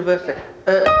 University.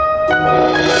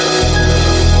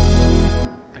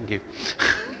 Thank you.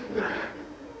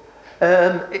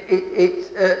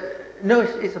 No,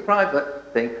 it's a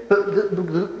private thing, but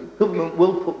the government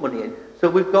will put money in. So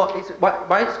we've got,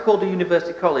 why it's called a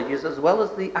university college is, as well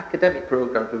as the academic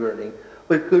programs we're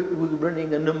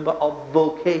running a number of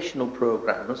vocational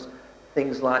programs,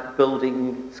 things like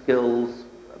building skills,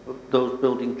 those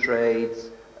building trades,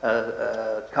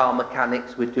 car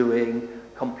mechanics we're doing,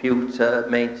 computer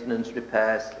maintenance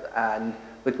repairs, and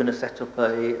we're going to set up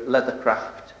a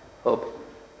leathercraft hub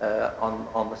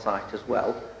on the site as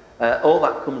well. All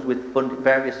that comes with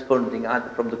various funding, either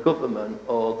from the government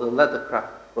or the leathercraft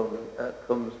fund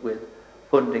comes with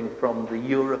funding from the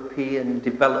European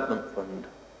Development Fund.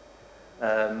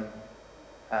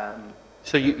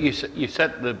 So you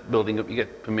set the building up, you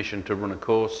get permission to run a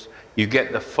course, you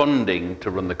get the funding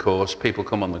to run the course, people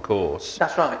come on the course.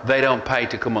 That's right. They don't pay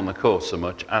to come on the course so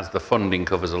much as the funding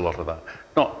covers a lot of that.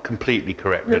 Not completely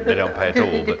correct that they don't pay at all.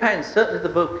 It depends, certainly the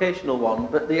vocational one,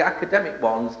 but the academic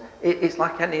ones, it's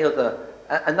like any other.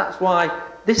 And that's why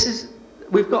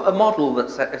we've got a model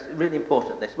it's really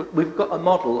important this, we've got a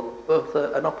model, both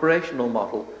an operational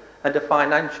model and a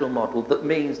financial model that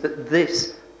means that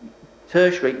this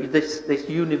tertiary, this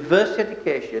university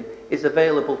education is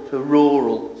available to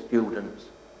rural students.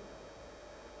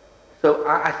 So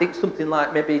I think something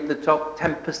like maybe the top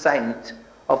 10%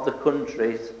 of the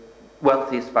country's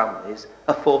wealthiest families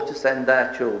afford to send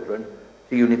their children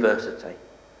to university.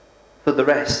 For the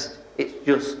rest, it's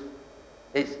just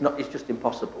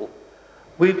impossible.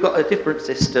 We've got a different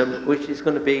system which is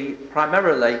going to be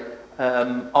primarily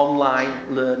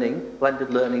online learning,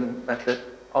 blended learning method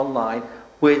online,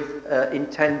 with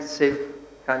intensive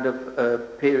kind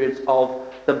of periods of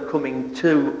them coming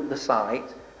to the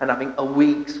site and having a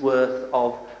week's worth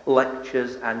of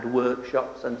lectures and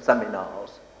workshops and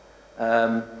seminars.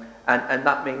 And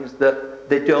that means that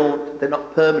they're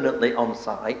not permanently on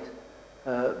site,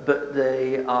 but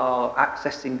they are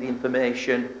accessing the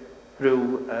information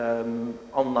through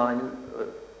online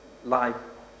live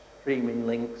streaming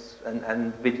links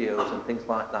and videos and things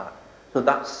like that. So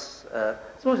that's, I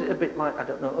suppose it's a bit like, I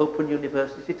don't know, Open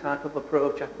University type of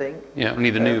approach, I think. Yeah, only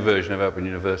the new version of Open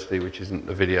University, which isn't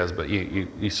the videos, but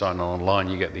you sign on online,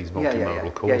 you get these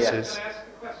multimodal courses. Can I ask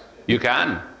a question? You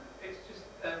can. It's just,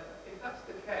 if that's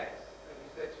the case, and you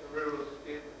say to rural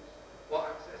students, what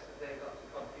access have they got to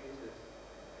computers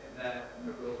in their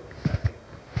rural settings?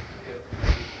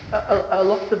 A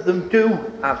lot of them do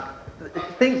have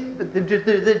things.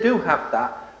 They do have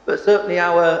that, but certainly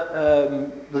our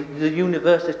the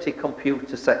university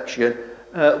computer section,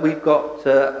 we've got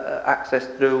access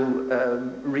through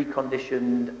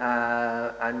reconditioned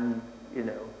and you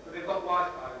know. So they've got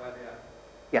Wi-Fi where they are.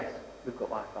 Yes, we've got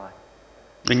Wi-Fi.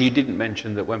 And you didn't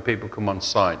mention that when people come on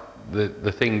site,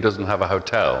 the thing doesn't have a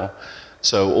hotel,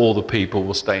 so all the people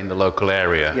will stay in the local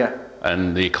area. Yeah.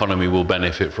 And the economy will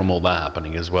benefit from all that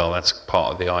happening as well. That's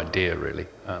part of the idea, really.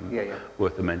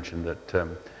 Worth a mention that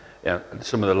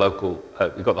some of the local,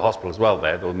 we've got the hospital as well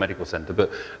there, the medical centre,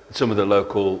 but some of the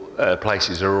local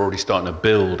places are already starting to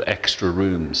build extra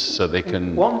rooms so they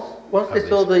can... Once they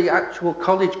saw the actual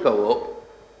college go up,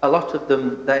 a lot of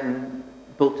them then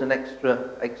built an extra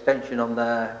extension on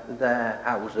their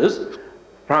houses,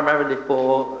 primarily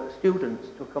for students,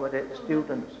 to accommodate the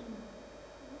students.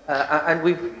 And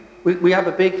we have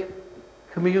a big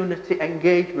community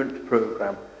engagement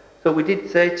programme. So we did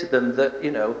say to them that,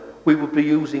 you know, we would be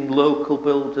using local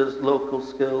builders, local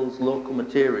skills, local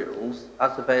materials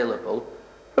as available,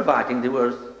 providing they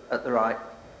were at the right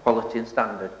quality and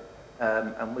standard.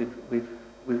 And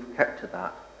we've kept to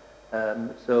that.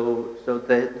 So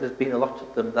there's been a lot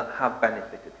of them that have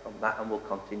benefited from that and will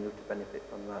continue to benefit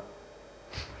from that.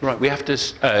 Right, we have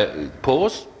to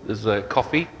pause. There's a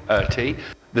coffee, tea.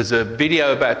 There's a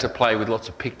video about to play with lots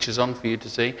of pictures on for you to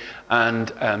see, and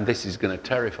this is going to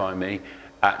terrify me.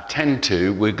 At 10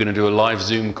 to, we're going to do a live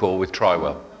Zoom call with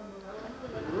Trywell.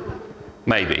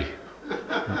 Maybe.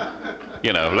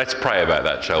 You know, let's pray about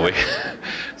that, shall we?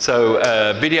 So,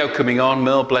 video coming on.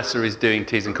 Merle, bless her, is doing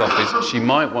teas and coffees. She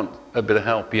might want a bit of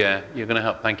help. Yeah, you're going to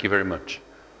help. Thank you very much.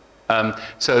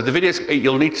 So the videos,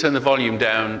 you'll need to turn the volume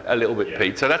down a little bit,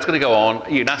 Pete. So that's going to go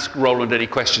on. You can ask Roland any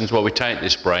questions while we take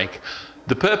this break.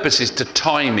 The purpose is to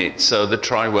time it so that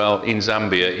Trywell in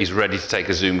Zambia is ready to take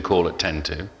a Zoom call at 10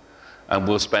 to. And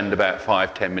we'll spend about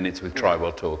 5-10 minutes with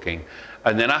Trywell talking.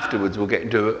 And then afterwards, we'll get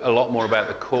into a lot more about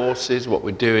the courses, what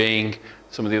we're doing,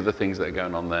 some of the other things that are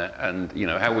going on there, and you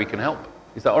know, how we can help.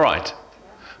 Is that all right?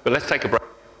 But let's take a break.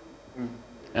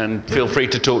 And feel free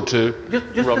to talk to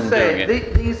Roland doing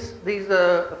it. These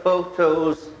are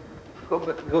photos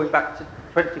going back to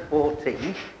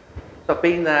 2014. So I've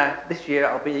been there this year.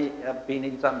 I've been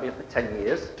in Zambia for 10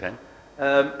 years. 10.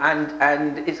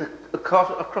 And it's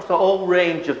across a whole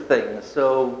range of things.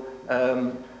 So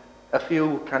a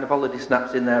few kind of holiday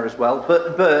snaps in there as well.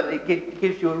 But it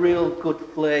gives you a real good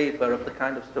flavour of the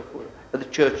kind of stuff, of the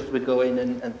churches we go in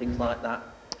and things like that.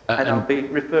 And I'll be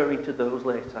referring to those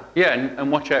later. Yeah,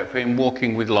 and watch out for him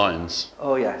walking with lions.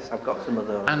 Oh yes, I've got some of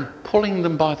those. And pulling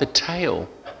them by the tail.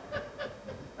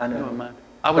 I know. Oh, man.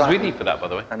 I was with you for that, by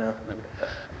the way. I know.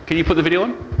 Can you put the video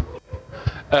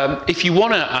on? If you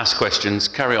want to ask questions,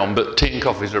 carry on, but tea and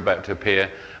coffees are about to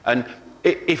appear. And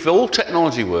if all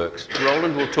technology works,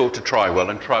 Roland will talk to Trywell,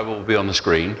 and Trywell will be on the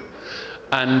screen.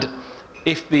 And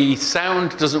if the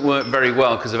sound doesn't work very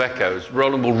well because of echoes,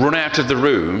 Roland will run out of the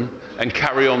room and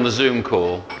carry on the Zoom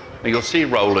call. And you'll see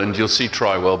Roland, you'll see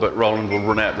Trywell, but Roland will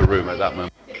run out of the room at that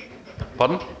moment.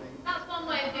 Pardon? That's one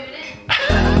way of doing it.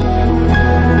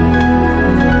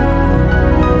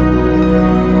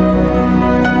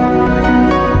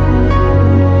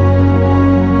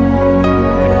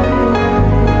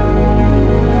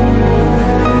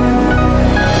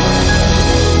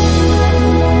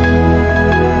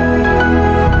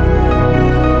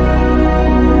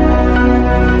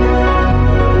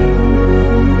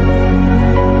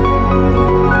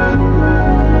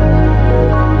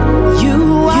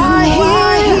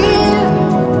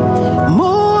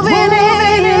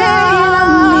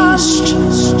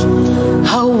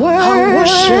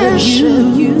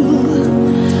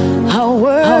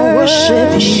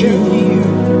 worship you.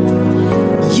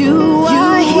 You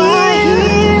are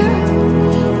here,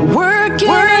 working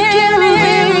in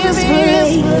this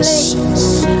place.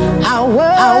 I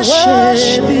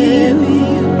worship you.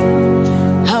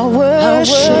 I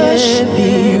worship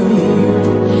you.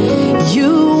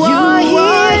 You are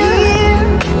here,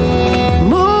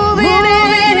 moving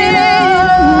in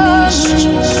our midst.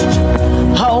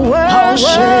 I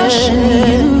worship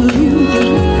you.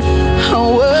 I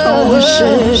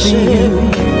worship you.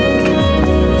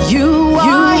 You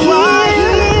are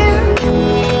here,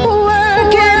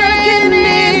 working in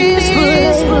this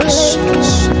place.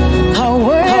 I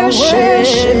worship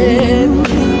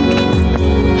you.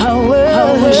 I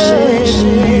worship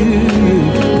you.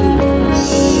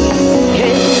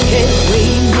 Hey, we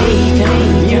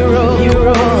make you're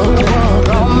all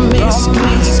promise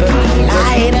keeper,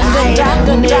 light in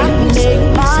the darkness.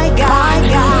 My God,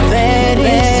 that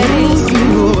is who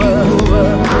you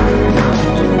are.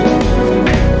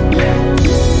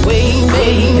 We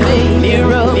make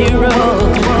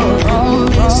miracle,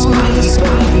 promise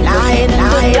keeper, light in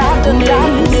the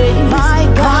darkness. My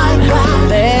God,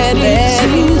 that is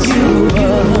who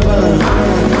you are.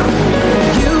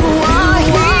 You are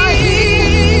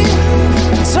here,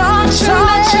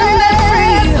 touching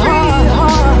every heart.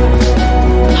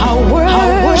 I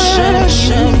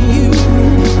worship you.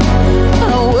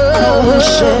 I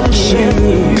worship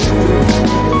you.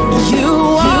 You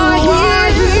are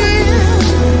here,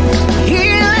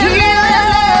 healing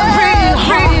every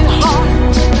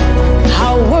heart.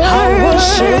 I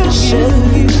worship you.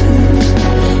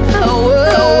 I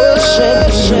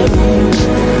worship you.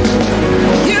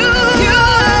 You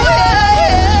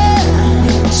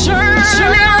turn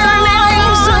our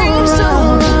lives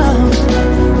around.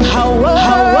 I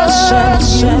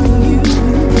worship you.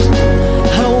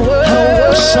 I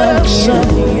worship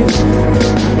you.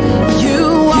 You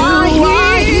are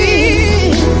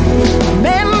here,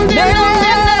 mending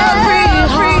every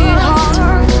heart.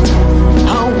 I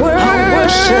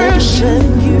worship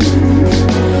you.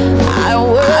 I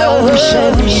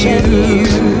worship you.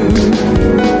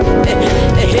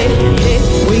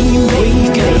 We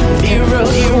make a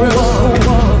miracle,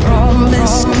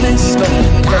 promise,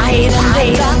 light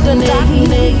in the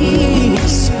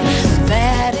darkness.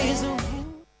 That is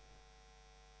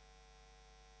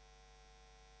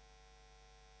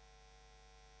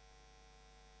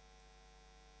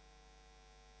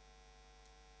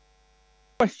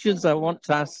Questions I want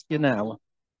to ask you now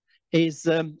is,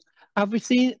 have you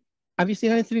seen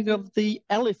anything of the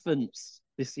elephants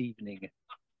this evening?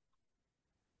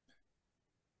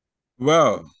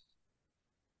 Well,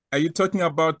 are you talking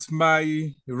about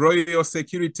my royal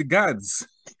security guards?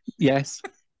 Yes.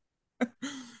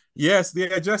 Yes, they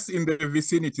are just in the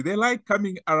vicinity. They like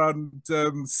coming around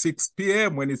 6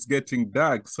 p.m. when it's getting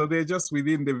dark. So they're just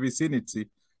within the vicinity.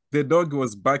 The dog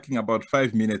was barking about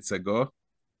 5 minutes ago.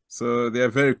 So they're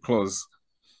very close.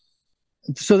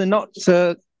 So they're not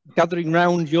gathering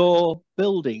round your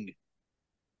building?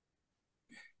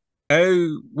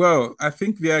 Well, I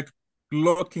think they are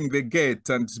locking the gate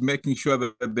and making sure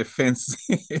that the fence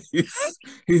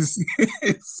is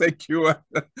secure.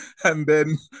 And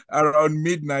then around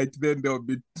midnight, then they'll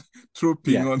be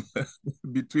trooping on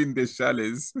between the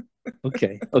chalets.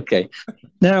 Okay.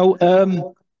 Now,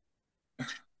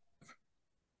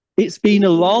 it's been a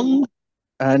long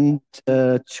and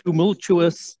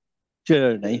tumultuous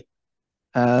journey.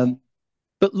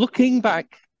 But looking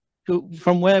back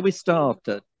from where we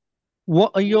started,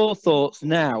 what are your thoughts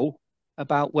now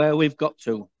about where we've got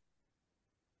to?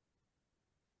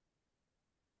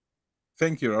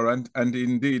 Thank you, Roland. And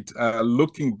indeed,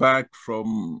 looking back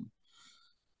from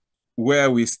where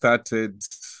we started,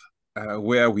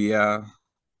 where we are,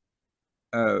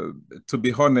 to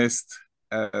be honest,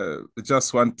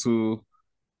 just want to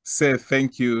say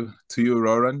thank you to you,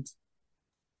 Roland,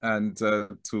 and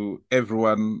to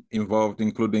everyone involved,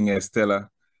 including Estella.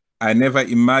 I never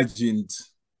imagined,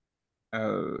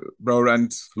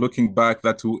 Roland, looking back,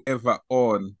 that we'll ever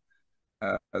own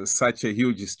such a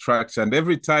huge structure. And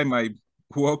every time I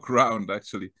walk around,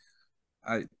 actually,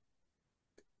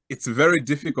 it's very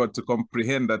difficult to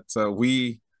comprehend that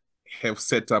we have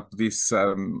set up this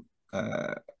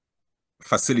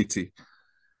facility.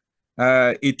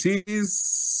 It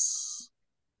is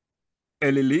a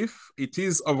relief. It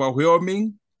is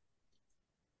overwhelming,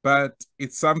 but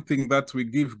it's something that we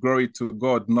give glory to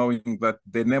God, knowing that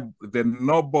the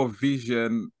noble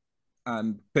vision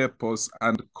and purpose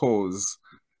and cause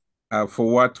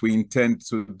for what we intend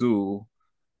to do,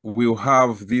 we'll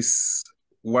have this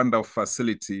wonderful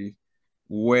facility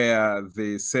where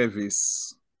the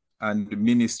service and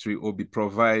ministry will be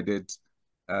provided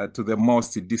to the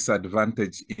most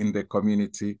disadvantaged in the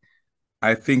community.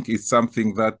 I think it's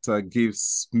something that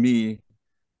gives me,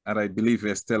 and I believe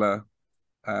Estella,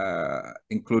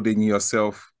 including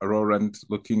yourself, Roland,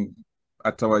 looking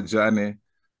at our journey,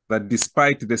 that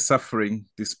despite the suffering,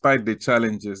 despite the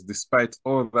challenges, despite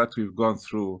all that we've gone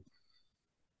through,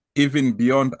 even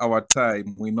beyond our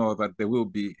time, we know that there will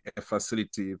be a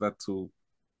facility that will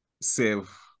save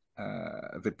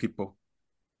the people.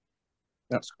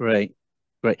 That's great.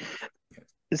 Great.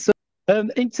 So,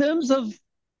 in terms of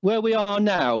where we are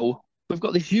now, we've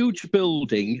got this huge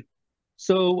building.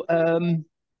 So,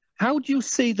 how do you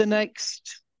see the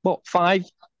next, 5,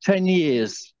 10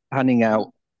 years panning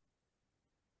out?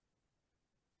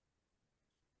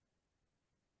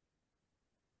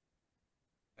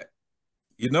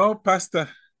 You know, Pastor,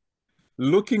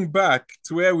 looking back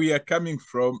to where we are coming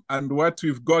from and what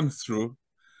we've gone through,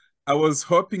 I was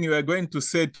hoping you were going to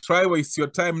say, Triwa, it's your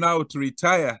time now to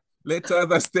retire. Let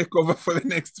others take over for the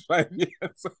next 5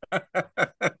 years.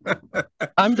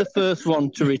 I'm the first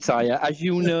one to retire, as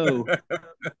you know.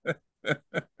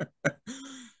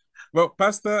 Well,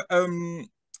 Pastor,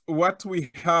 what we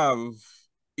have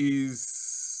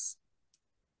is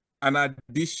an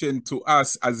addition to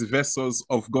us as vessels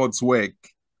of God's work.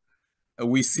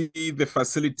 We see the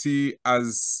facility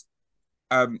as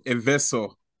a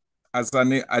vessel, as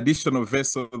an additional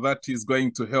vessel that is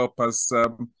going to help us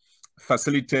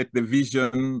facilitate the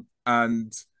vision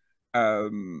and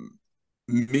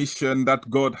mission that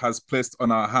God has placed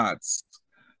on our hearts.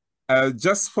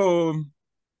 Just for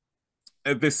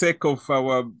the sake of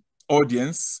our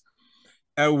audience,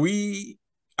 we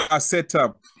are set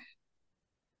up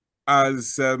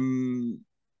as a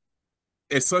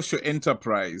social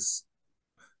enterprise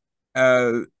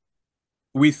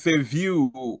with a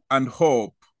view and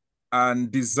hope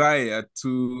and desire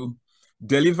to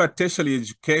deliver tertiary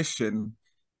education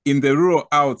in the rural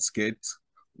outskirts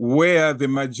where the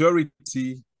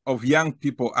majority of young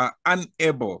people are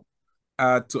unable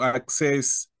to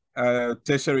access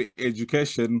tertiary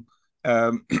education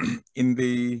in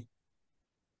the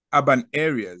urban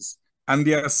areas. And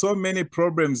there are so many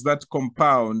problems that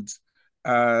compound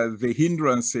the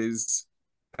hindrances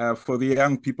for the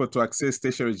young people to access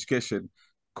tertiary education.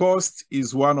 Cost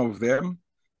is one of them.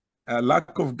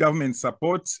 Lack of government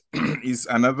support is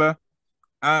another.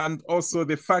 And also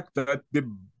the fact that the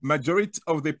majority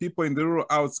of the people in the rural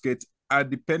outskirts are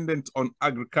dependent on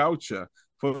agriculture.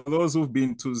 For those who've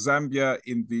been to Zambia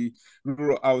in the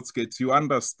rural outskirts, you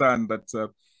understand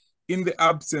that in the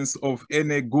absence of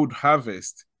any good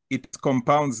harvest, it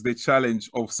compounds the challenge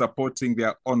of supporting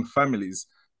their own families.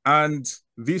 And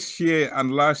this year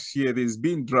and last year, there's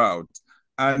been drought,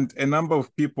 and a number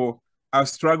of people are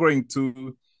struggling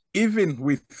to, even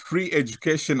with free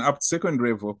education up to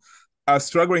secondary level, are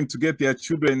struggling to get their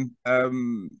children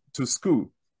to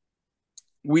school.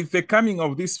 With the coming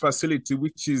of this facility,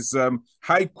 which is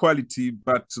high quality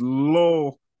but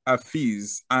low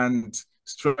fees and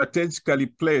strategically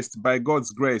placed by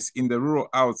God's grace in the rural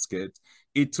outskirts,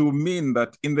 it will mean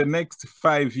that in the next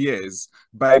 5 years,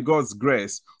 by God's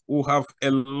grace, we'll have a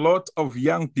lot of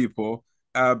young people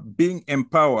being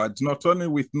empowered, not only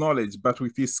with knowledge, but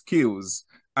with the skills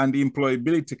and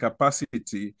employability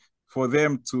capacity for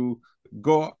them to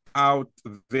go out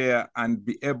there and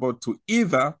be able to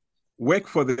either work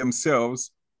for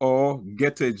themselves or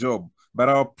get a job. But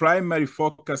our primary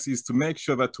focus is to make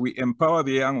sure that we empower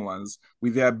the young ones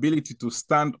with the ability to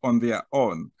stand on their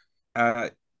own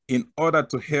in order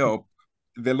to help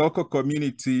the local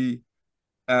community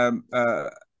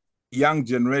young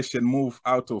generation move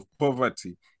out of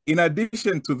poverty. In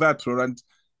addition to that, Roland,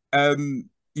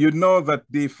 you know that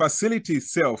the facility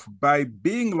itself, by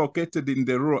being located in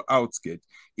the rural outskirts,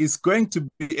 is going to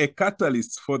be a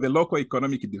catalyst for the local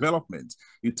economic development.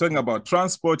 You're talking about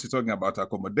transport, you're talking about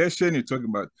accommodation, you're talking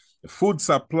about food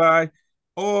supply.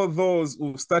 All those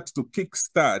will start to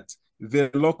kickstart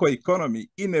the local economy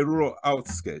in a rural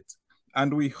outskirts.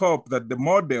 And we hope that the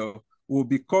model will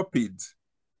be copied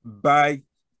by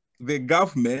the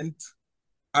government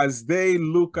as they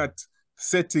look at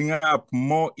setting up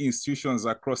more institutions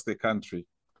across the country.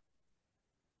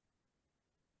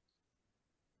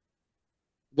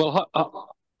 Well,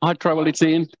 hi, Trevor, it's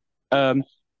Ian. Hi,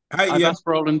 I've Ian. asked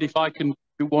Roland if I can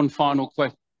do one final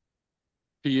question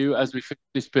to you as we finish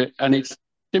this bit, and it's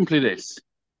simply this.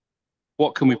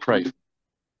 What can we pray for?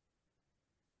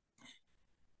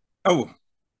 Oh,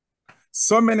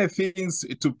 so many things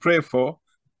to pray for,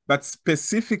 but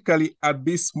specifically at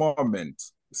this moment,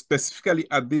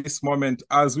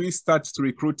 as we start to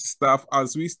recruit staff,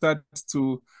 as we start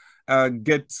to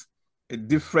get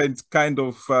different kind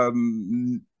of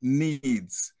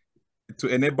needs to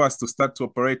enable us to start to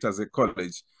operate as a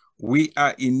college. We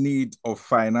are in need of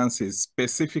finances,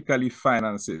 specifically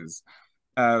finances.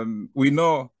 We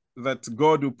know that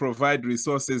God will provide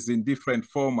resources in different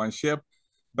form and shape,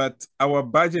 but our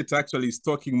budget actually is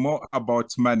talking more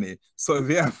about money. So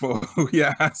therefore, we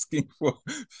are asking for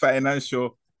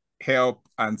financial help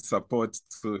and support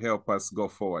to help us go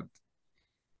forward.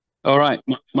 All right,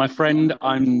 my friend,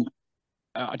 I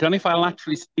don't know if I'll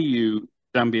actually see you,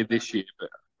 Zambia, this year, but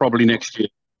probably next year.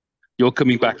 You're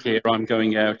coming back here, I'm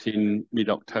going out in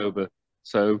mid-October.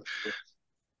 So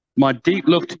my deep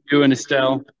love to you and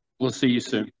Estelle. We'll see you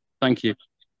soon. Thank you.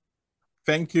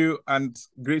 Thank you, and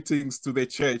greetings to the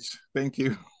church. Thank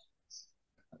you.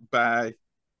 Bye.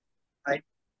 Bye.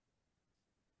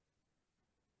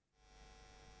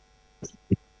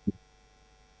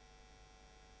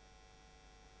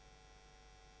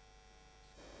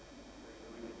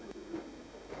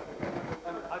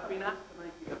 I've been asked to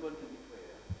make it abundantly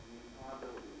clear. Our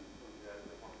building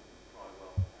from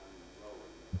Trywell and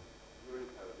Roland during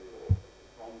COVID,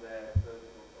 from their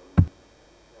personal funds,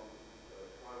 from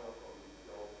Trywell from his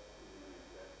job in the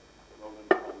NHS, Roland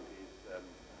from his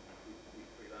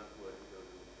freelance work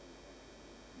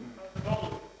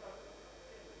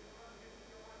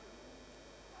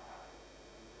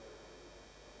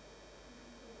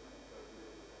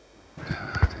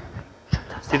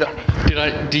he does.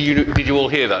 Did you all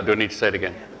hear that? Do I need to say it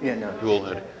again? Yeah, no. You all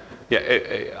heard it.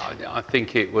 Yeah, I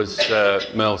think it was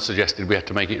Mel suggested we had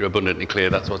to make it abundantly clear.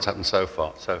 That's what's happened so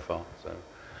far.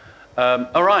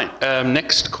 All right.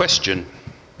 Next question.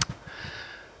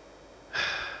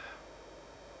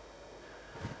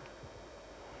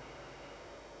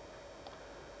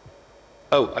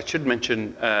 Oh, I should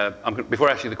mention before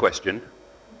I ask you the question.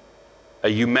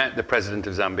 You met the president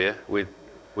of Zambia with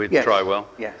Yes. Trywell.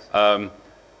 Yes.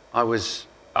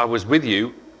 I was with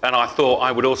you, and I thought I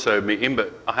would also meet him,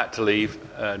 but I had to leave.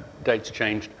 Dates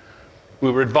changed. We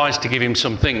were advised to give him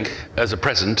something as a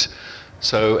present,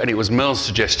 and it was Merle's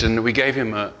suggestion that we gave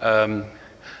him a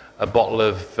bottle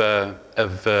of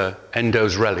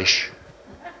Endo's Relish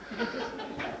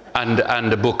and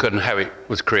a book on how it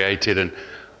was created. And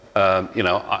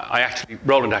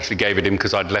Roland actually gave it him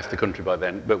because I'd left the country by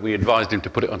then, but we advised him to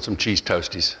put it on some cheese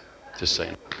toasties. Just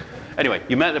saying. Anyway,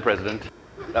 you met the president.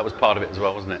 That was part of it as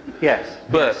well, wasn't it? Yes.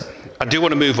 But yes. I do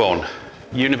want to move on.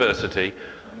 University.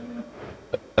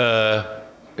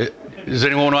 Does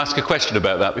anyone want to ask a question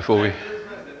about that before we...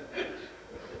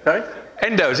 Sorry?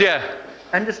 Endo's, yeah.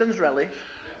 Anderson's Relish.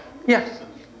 Yes.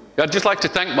 I'd just like to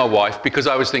thank my wife because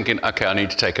I was thinking, okay, I need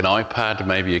to take an iPad,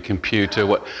 maybe a computer.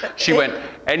 What? She went,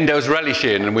 Endo's Relish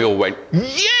in, and we all went,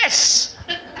 yes!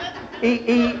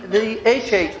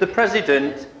 The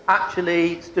president,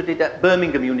 actually studied at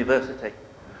Birmingham University.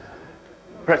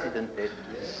 President did.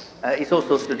 He's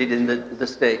also studied in the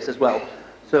States as well.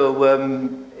 So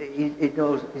he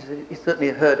knows, he's certainly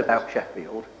heard about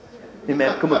Sheffield. He may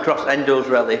have come across Endo's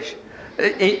Relish.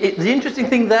 The interesting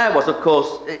thing there was, of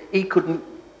course, he couldn't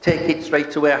take it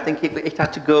straight away. I think it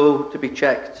had to go to be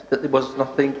checked that there was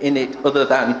nothing in it other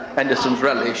than Henderson's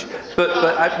Relish.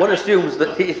 But one assumes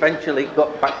that he eventually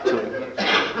got back to him.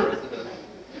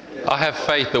 I have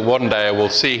faith that one day I will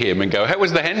see him and go, how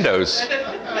was the Hendo's?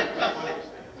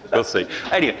 We'll see.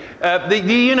 Anyway, the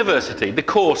university, the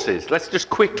courses, let's just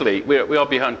quickly, we are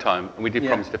behind time, and we did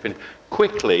promise to finish.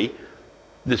 Quickly,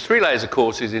 there's 3 layers of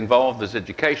courses involved. There's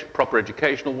education, proper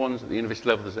educational ones at the university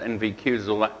level, there's NVQs, there's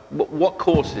all that. What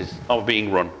courses are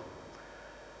being run?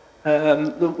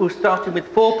 We're starting with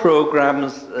 4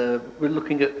 programs. We're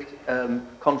looking at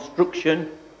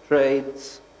construction,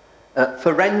 trades,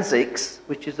 forensics,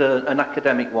 which is an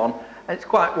academic one, and it's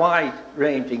quite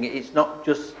wide-ranging. It's not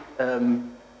just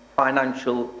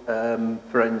financial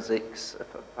forensics,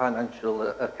 financial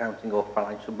accounting or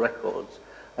financial records,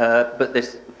 but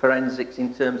this forensics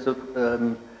in terms of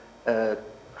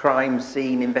crime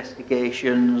scene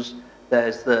investigations.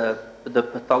 There's the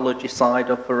pathology side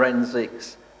of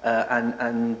forensics,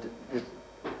 and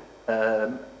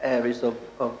areas of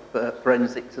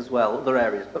forensics as well, other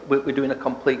areas, but we're doing a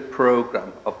complete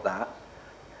program of that.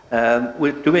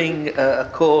 We're doing a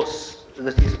course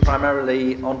that is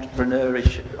primarily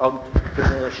entrepreneurship,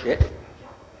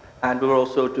 and we're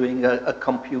also doing a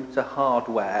computer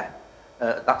hardware.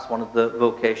 That's one of the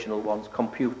vocational ones,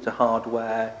 computer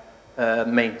hardware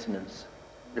maintenance,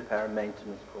 repair and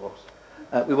maintenance course.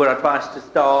 We were advised to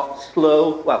start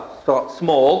small,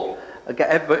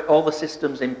 get all the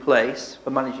systems in place for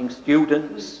managing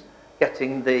students,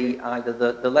 getting either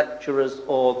the lecturers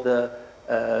or the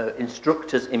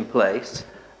instructors in place,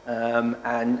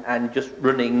 and just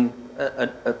running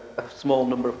a small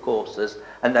number of courses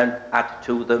and then add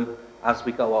to them as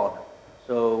we go on.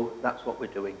 So that's what we're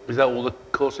doing. Is that all the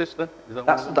courses then? Is that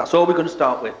That's all we're going to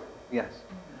start with, yes.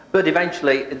 But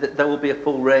eventually there will be a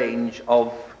full range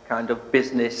of kind of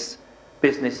business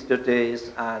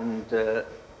studies and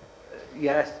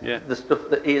yes, the stuff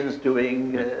that Ian's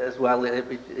doing as well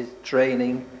is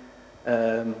training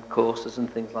courses and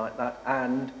things like that,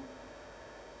 and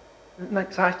an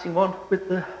exciting one with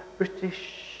the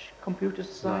British Computer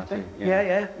Society.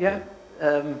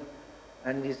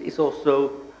 And he's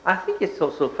also, I think it's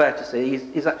also fair to say,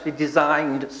 he's actually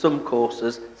designed some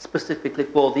courses specifically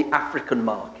for the African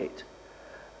market.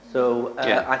 So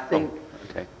I think.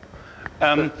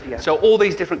 So all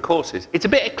these different courses, it's a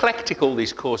bit eclectic, all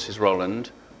these courses, Roland.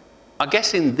 I'm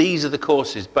guessing these are the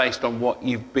courses based on what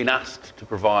you've been asked to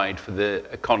provide for the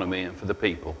economy and for the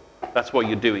people. That's why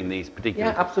you're doing these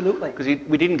particularly. Yeah, absolutely. Because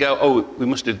we didn't go, oh, we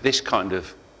must do this kind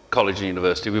of college and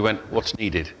university. We went, what's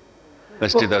needed?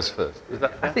 Let's do those first. Is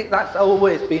that fair? I think that's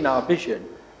always been our vision.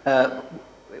 The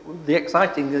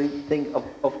exciting thing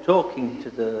of talking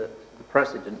to the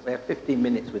president, we had 15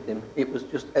 minutes with him. It was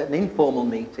just an informal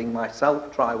meeting.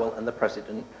 Myself, Trywell, and the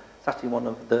president sat in one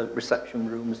of the reception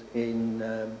rooms in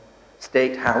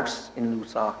State House in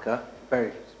Lusaka.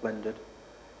 Very splendid.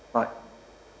 Like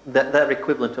their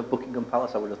equivalent of Buckingham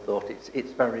Palace, I would have thought.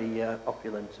 It's very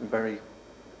opulent and very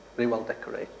well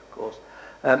decorated, of course.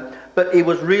 But he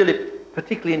was really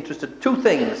particularly interested. Two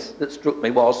things that struck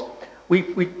me was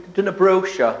we'd done a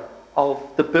brochure of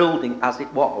the building as it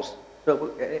was, so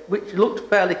which looked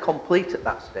fairly complete at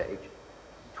that stage,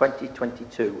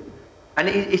 2022. And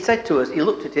he said to us, he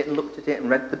looked at it and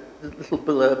read the little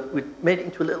blurb. We made it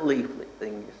into a little leaflet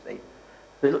thing, you see.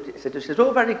 So he looked at it, he said,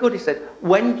 oh, very good. He said,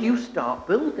 when do you start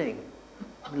building?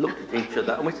 We looked at each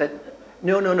other and we said,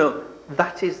 no,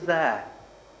 that is there.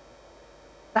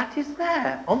 That is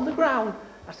there, on the ground.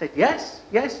 I said, yes,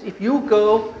 if you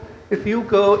go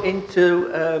into,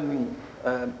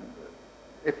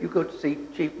 if you go to see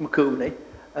Chief Makuni,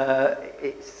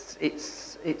 it's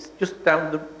just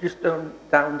down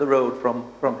the road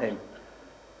from him.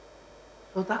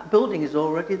 So that building is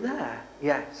already there.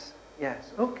 Yes,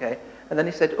 okay. And then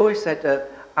he said,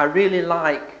 I really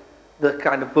like the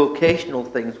kind of vocational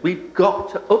things. We've got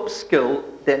to upskill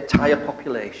the entire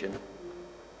population.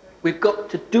 We've got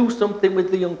to do something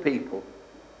with the young people.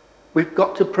 We've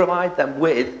got to provide them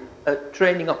with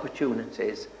training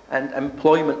opportunities and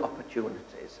employment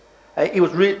opportunities. He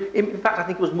was really, in fact, I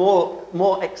think he was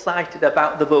more excited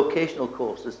about the vocational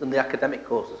courses than the academic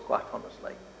courses, quite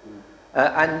honestly.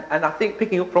 And I think,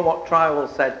 picking up from what Trywell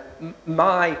said,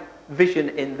 my vision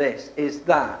in this is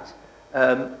that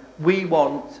we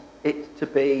want it to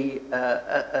be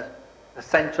a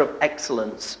centre of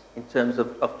excellence in terms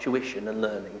of tuition and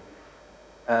learning.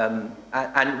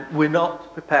 And we're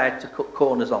not prepared to cut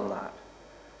corners on that.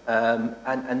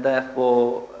 And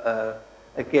therefore,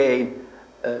 again,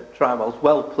 Trywell's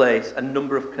well placed a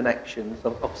number of connections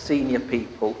of senior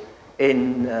people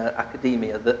in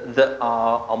academia that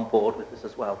are on board with this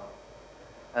as well.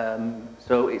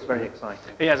 So it's very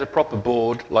exciting. He has a proper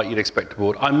board, like you'd expect a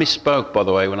board. I misspoke, by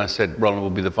the way, when I said Roland will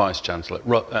be the Vice-Chancellor.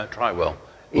 Trywell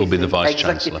will be the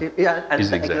Vice-Chancellor. Yeah, and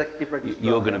the Executive Registrar.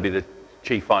 You're going to be the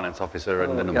Chief Finance Officer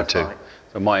and the number two. Right.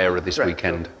 So my error this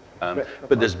weekend.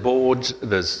 But there's boards,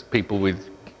 there's people with,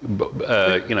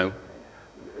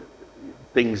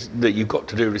 things that you've got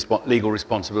to do, legal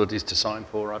responsibilities to sign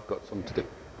for. I've got some to do.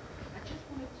 I just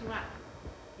wanted to ask,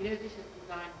 this is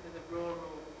designed for the rural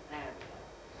area.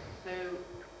 So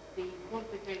the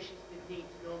qualifications they need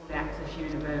to normally access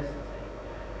university,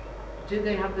 do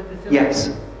they have the facilities? Yes.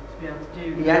 To be able to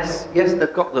do yes,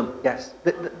 they've got them, yes.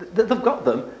 They've got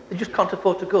them, they just can't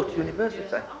afford to go to university.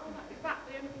 Yes. Oh, is that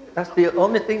the only thing that's the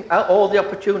only thing, or the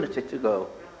opportunity to go.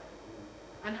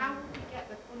 Right. And how would we get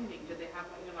the funding? Do they have,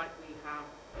 like we have?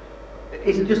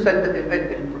 He just said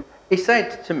that, he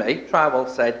said to me, Trywell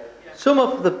said, some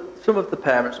of the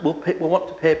parents will want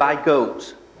to pay by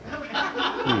goats.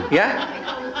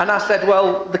 Yeah? And I said,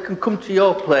 well, they can come to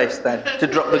your place then to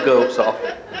drop the goats off.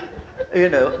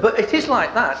 But it is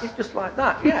like that. It's just like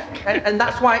that, yeah. And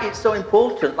that's why it's so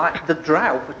important, like the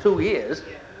drought for 2 years,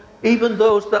 even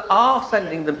those that are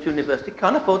sending them to university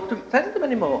can't afford to send them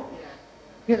anymore.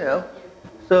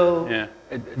 So... Yeah.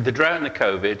 The drought and the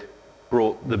COVID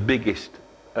brought the biggest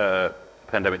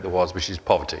pandemic there was, which is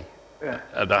poverty. Yeah.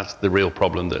 That's the real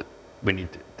problem that we need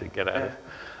to get out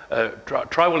of.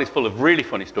 Trywell is full of really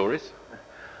funny stories.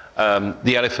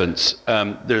 The elephants.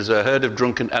 There's a herd of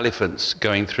drunken elephants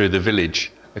going through the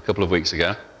village a couple of weeks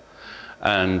ago.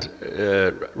 And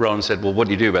Roland said, well, what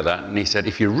do you do about that? And he said,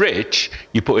 if you're rich,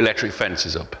 you put electric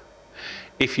fences up.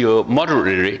 If you're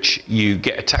moderately rich, you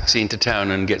get a taxi into town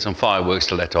and get some fireworks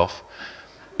to let off.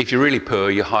 If you're really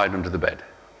poor, you hide under the bed.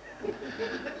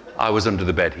 I was under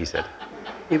the bed, he said.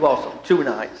 He was, 2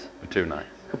 nights. For 2 nights.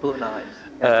 A couple of nights.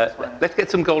 Yeah, let's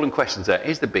get some golden questions there.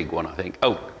 Here's the big one, I think.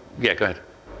 Oh, yeah, go ahead.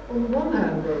 On the one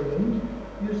hand, Roland,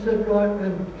 you said, right,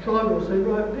 and Try will say,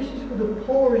 right, this is for the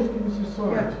poorest in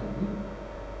society,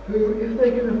 who, if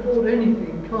they can afford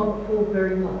anything, can't afford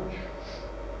very much.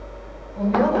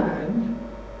 On the other hand,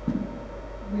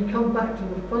 we come back to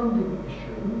the funding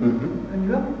issue, and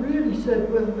you haven't really said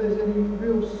whether there's any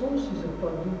real sources of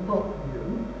funding apart from you,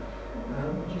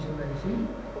 which is amazing.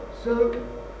 So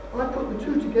I put the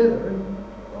two together, and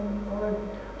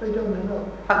they don't add up.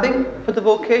 I think for the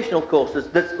vocational courses,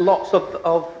 there's lots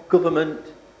of government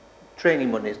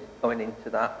training monies going into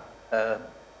that.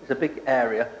 It's a big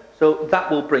area, so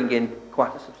that will bring in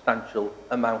quite a substantial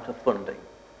amount of funding.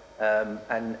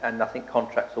 And I think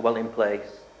contracts are well in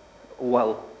place,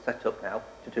 well set up now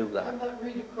to do that. Can that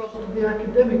read across to the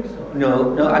academic side?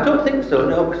 No, I don't think so.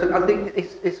 No, because I think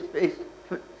it's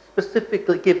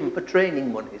specifically given for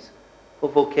training monies for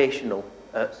vocational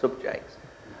subjects.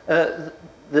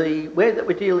 The way that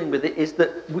we're dealing with it is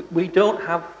that we don't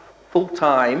have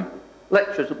full-time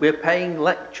lecturers. We're paying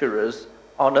lecturers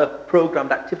on a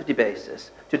programmed activity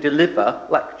basis to deliver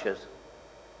lectures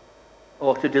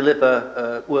or to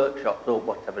deliver workshops or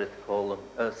whatever they call them,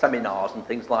 seminars and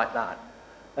things like that.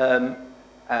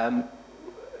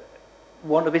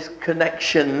 One of his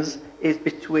connections is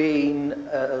between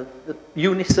the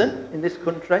Unison in this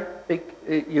country, big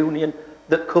union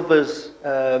that covers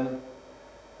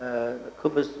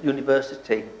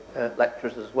university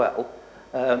lecturers as well,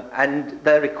 and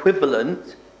their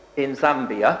equivalent in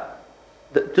Zambia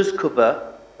that does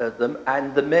cover them,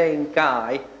 and the main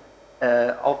guy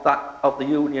of the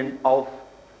union of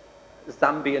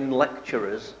Zambian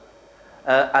lecturers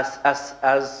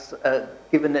has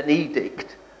given an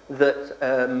edict that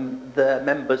the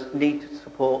members need to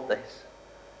support this,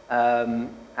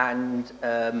 and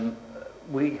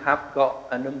we have got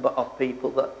a number of people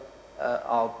that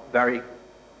are very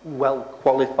well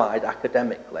qualified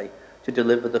academically to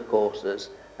deliver the courses,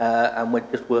 and we're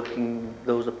just working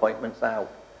those appointments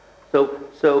out.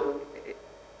 So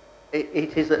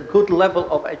it is a good level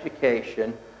of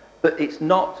education, but it's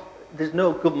not. There's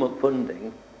no government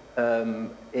funding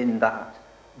in that,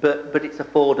 but it's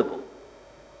affordable.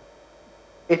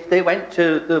 If they went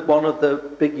to one of the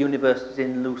big universities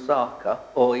in Lusaka,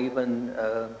 or even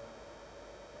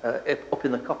up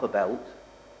in the Copper Belt,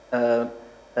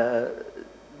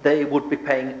 they would be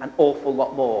paying an awful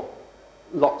lot more,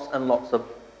 lots and lots of,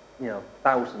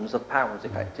 thousands of pounds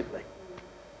effectively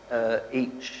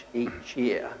each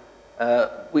year,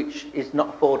 which is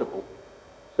not affordable.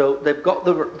 So they've got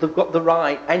the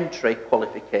right entry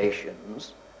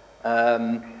qualifications,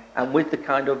 and with the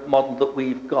kind of model that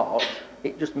we've got,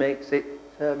 it just makes it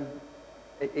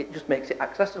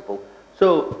accessible.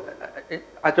 So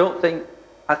I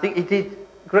think he did.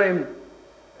 Graham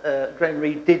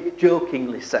Reed did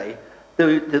jokingly say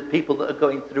the people that are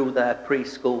going through their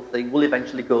preschool thing will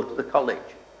eventually go to the college.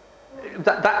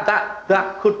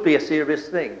 That could be a serious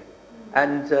thing,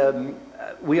 and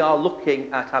we are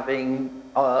looking at having,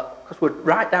 because we're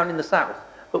right down in the south,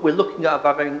 but we're looking at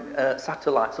having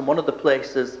satellites, and one of the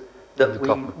places that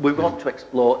we want to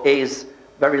explore is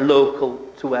very local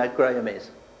to where Graham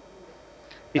is.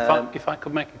 If I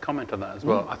could make a comment on that as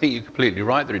well, I think you're completely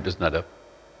right that it doesn't add up,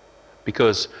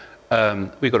 because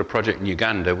we've got a project in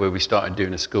Uganda where we started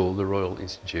doing a school, the Royal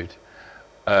Institute.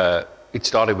 It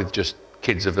started with just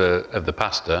kids of the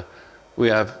pastor. We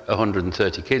have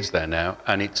 130 kids there now,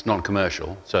 and it's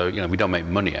non-commercial, so we don't make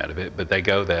money out of it, but they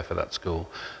go there for that school,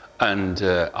 and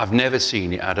I've never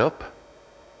seen it add up.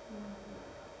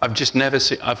 I've just never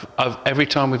seen. Every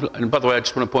time we've. And by the way, I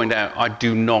just want to point out, I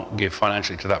do not give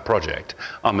financially to that project.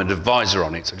 I'm an advisor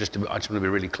on it, so I just want to be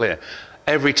really clear.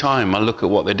 Every time I look at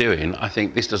what they're doing, I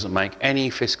think this doesn't make any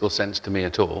fiscal sense to me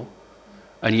at all,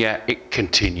 and yet it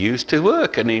continues to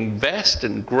work and invest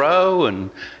and grow and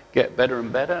get better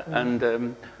and better.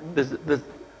 And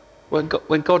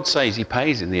when God says He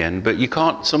pays in the end, but you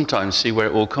can't sometimes see where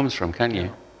it all comes from, can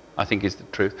you? I think is the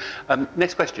truth.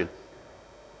 Next question.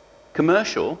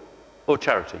 Commercial or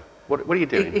charity? What are you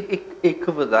doing? He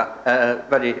covered that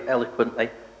very eloquently.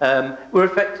 We're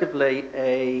effectively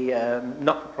a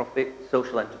not-for-profit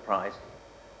social enterprise.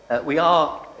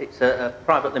 It's a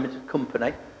private limited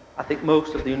company. I think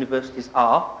most of the universities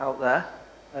are out there,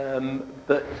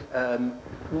 but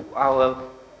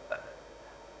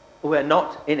we're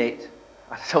not in it.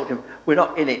 I told him, we're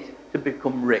not in it to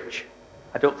become rich.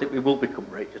 I don't think we will become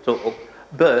rich at all,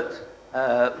 but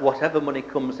whatever money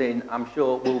comes in, I'm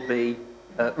sure will be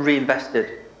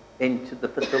reinvested into the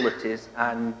facilities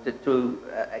and to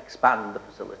expand the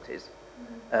facilities.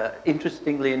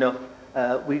 Interestingly enough,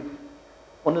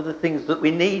 one of the things that we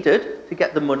needed to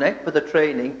get the money for the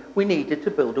training, we needed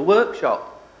to build a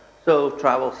workshop. So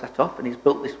Trowell set off and he's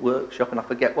built this workshop, and I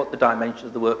forget what the dimension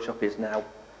of the workshop is now.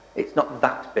 It's not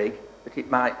that big, but it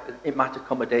might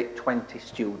accommodate 20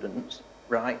 students,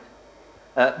 right?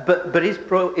 But his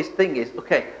thing is,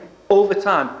 okay, over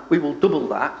time we will double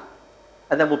that,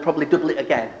 and then we'll probably double it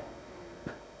again.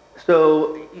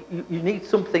 So you need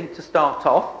something to start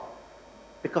off,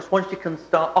 because once you can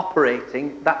start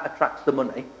operating, that attracts the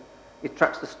money, it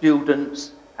attracts the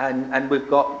students, and we've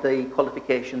got the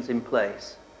qualifications in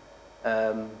place.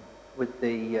 With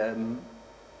the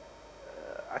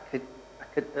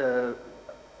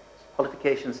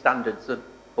qualification standards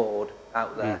board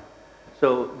out there.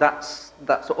 So that's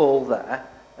all there.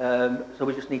 So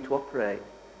we just need to operate.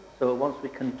 So once we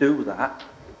can do that,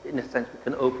 in a sense, we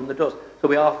can open the doors. So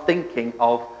we are thinking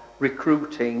of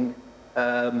recruiting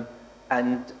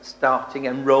and starting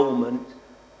enrolment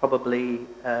probably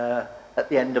at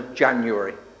the end of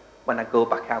January, when I go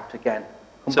back out again.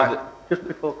 Come back just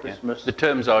before Christmas. Yeah. The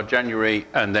terms are January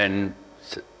and then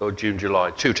or June,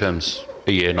 July. 2 terms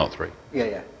a year, not 3.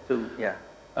 Yeah. 2, yeah.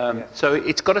 So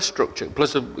it's got a structure,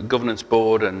 plus a governance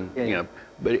board, and you know,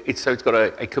 but it's got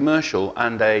a commercial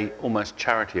and a almost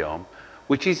charity arm,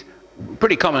 which is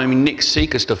pretty common. I mean, Nick's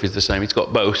Seeker stuff is the same. It's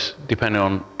got both, depending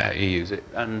on how you use it.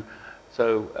 And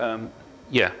so,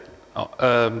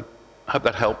 I hope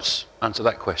that helps answer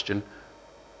that question.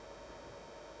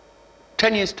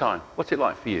 10 years' time, what's it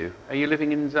like for you? Are you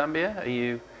living in Zambia? Are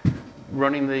you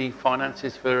running the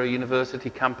finances for a university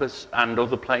campus and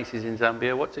other places in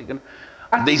Zambia? What's it going to...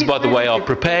 These, by the way, are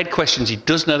prepared questions. He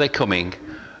does know they're coming.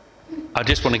 I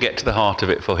just want to get to the heart of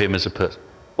it for him as a person.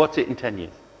 What's it in 10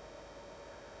 years?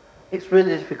 It's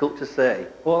really difficult to say.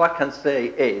 All I can say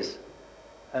is,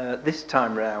 this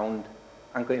time round,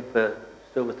 I'm going for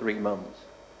just over 3 months.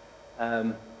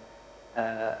 I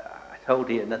told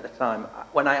Ian at the time,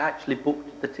 when I actually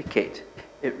booked the ticket,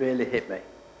 it really hit me.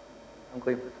 I'm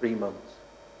going for 3 months.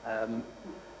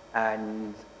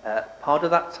 Part of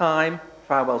that time,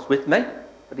 Trywell's with me,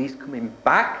 but he's coming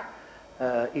back.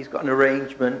 He's got an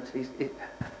arrangement.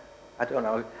 I don't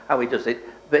know how he does it,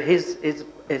 but his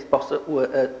boss at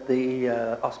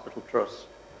the hospital trust,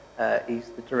 he's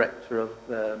the director of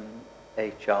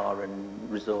HR and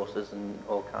resources and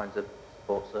all kinds of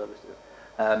support services.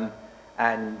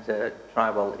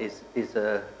 Trywell is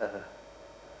a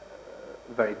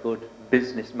very good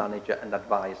business manager and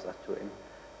advisor to him.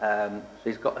 So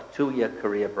he's got a 2-year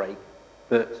career break,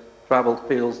 but Trywell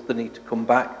feels the need to come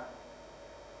back.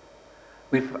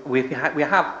 We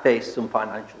have faced some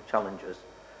financial challenges,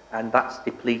 and that's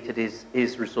depleted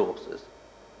his resources.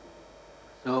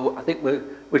 So I think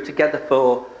we're together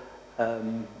for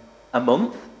a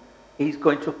month. He's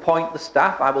going to appoint the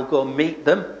staff. I will go and meet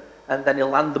them, and then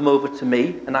he'll hand them over to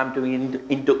me, and I'm doing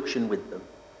induction with them.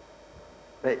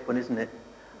 Great fun, isn't it?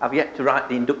 I've yet to write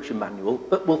the induction manual,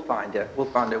 but we'll find it. We'll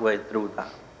find a way through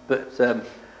that. But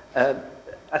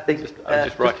I think... I'm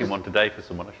just writing one today for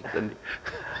someone I should send you.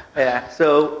 Yeah,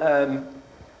 so...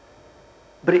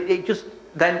 but it just...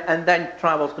 Then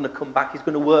Trywell's going to come back. He's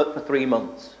going to work for 3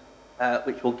 months,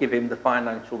 which will give him the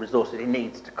financial resources he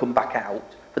needs to come back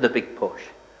out for the big push.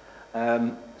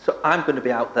 So I'm going to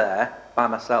be out there by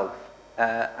myself,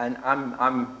 and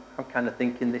I'm kind of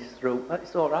thinking this through.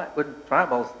 It's all right when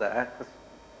Trywell's there, because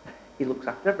he looks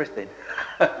after everything.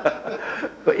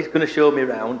 But he's going to show me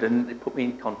around and put me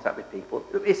in contact with people.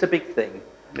 It's a big thing.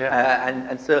 Yeah.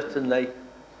 And certainly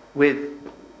with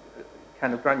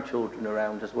kind of grandchildren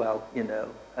around as well, you know,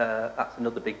 that's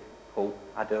another big pull.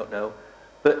 I don't know.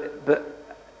 But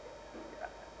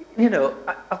you know,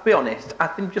 I'll be honest,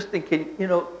 I'm just thinking, you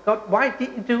know, God, why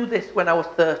didn't you do this when I was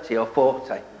 30 or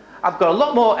 40? I've got a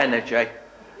lot more energy.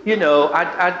 You know,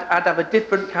 I'd have a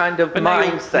different kind of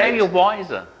mindset. Now you're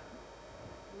wiser.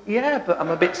 Yeah, but I'm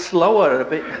a bit slower, a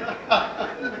bit...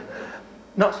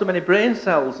 not so many brain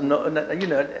cells, you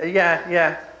know,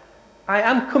 yeah. I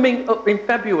am coming up in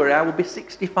February, I will be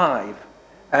 65,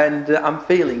 and I'm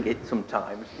feeling it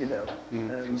sometimes, you know.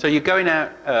 So you're going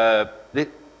out,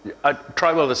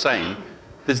 Trywell the same,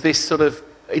 there's this sort of,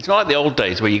 it's not like the old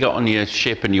days where you got on your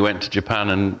ship and you went to Japan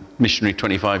and missionary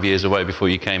 25 years away before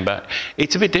you came back.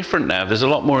 It's a bit different now. There's a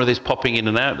lot more of this popping in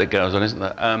and out that goes on, isn't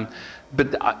there?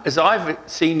 But as I've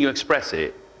seen you express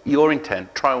it, your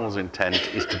intent, Trywell's intent,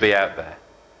 is to be out there.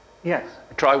 Yes.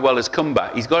 Trywell has come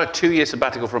back. He's got a 2-year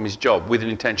sabbatical from his job with an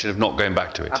intention of not going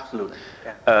back to it. Absolutely.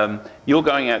 Yeah. You're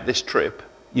going out this trip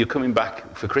you're coming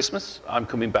back for Christmas. I'm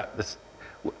coming back this.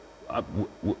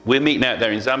 We're meeting out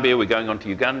there in Zambia. We're going on to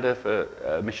Uganda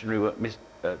for missionary work,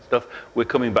 stuff. We're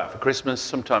coming back for Christmas.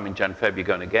 Sometime in Jan, Feb, you're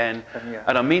going again. Yeah.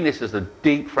 And I mean this as a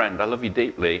deep friend. I love you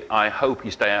deeply. I hope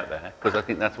you stay out there because I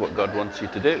think that's what God wants you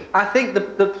to do. I think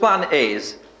the plan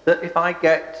is that if I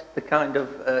get the kind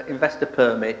of investor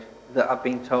permit that I've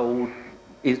been told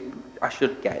I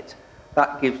should get,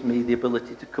 that gives me the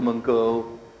ability to come and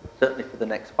go, certainly for the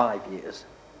next 5 years.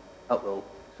 That will,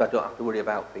 so I don't have to worry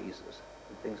about visas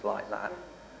and things like that.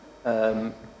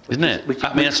 Isn't it?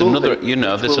 I mean, that's another,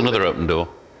 there's another open door.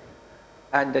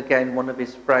 And again, one of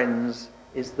his friends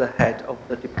is the head of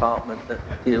the department that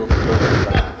deals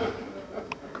with that.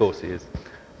 Of course he is.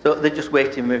 So they're just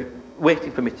waiting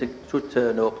for me to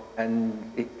turn up,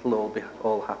 and it'll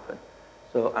all happen.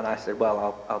 So, and I said,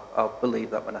 well, I'll believe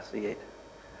that when I see it.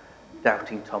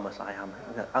 Doubting Thomas I am,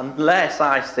 unless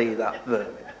I see that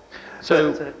vermin.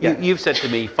 So but, yeah. you've said to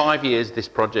me, 5 years this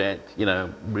project,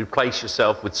 replace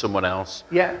yourself with someone else.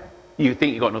 Yeah. You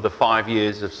think you've got another 5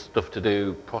 years of stuff to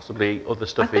do, possibly other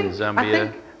stuff in Zambia? I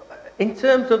think in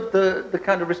terms of the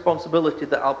kind of responsibility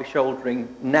that I'll be shouldering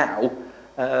now,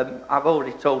 I've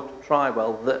already told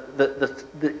Trywell that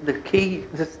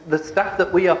the staff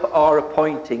that we are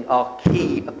appointing are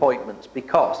key appointments,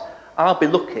 because I'll be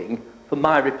looking for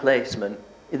my replacement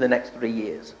in the next 3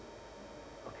 years.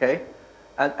 Okay?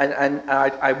 And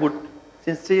I would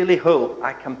sincerely hope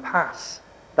I can pass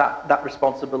that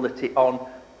responsibility on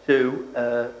to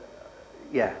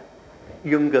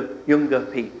younger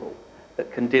people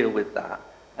that can deal with that.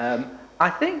 I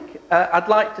think I'd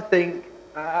like to think,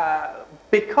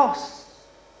 because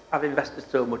I've invested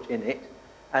so much in it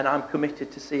and I'm committed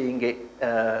to seeing it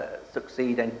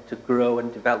succeed and to grow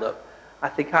and develop, I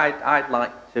think I'd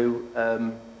like to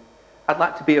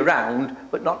be around,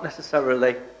 but not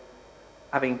necessarily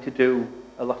having to do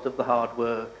a lot of the hard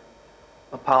work,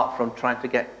 apart from trying to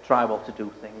get Trywell to do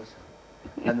things.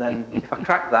 And then if I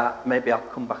crack that, maybe I'll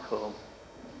come back home.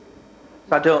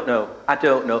 So I don't know.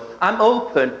 I'm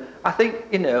open. I think,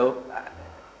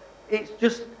 it's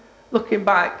just, looking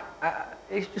back,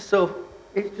 it's just so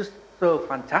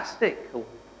fantastic to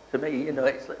me.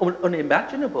 It's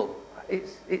unimaginable.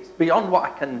 It's beyond what I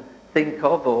can think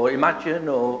of or imagine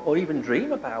or even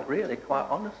dream about, really, quite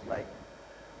honestly.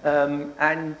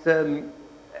 I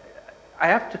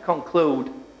have to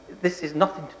conclude, this is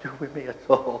nothing to do with me at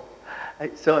all.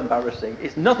 It's so embarrassing.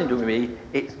 It's nothing to do with me,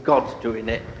 it's God's doing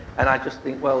it. And I just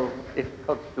think, well, if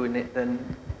God's doing it,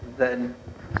 then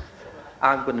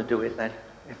I'm going to do it then,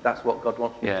 if that's what God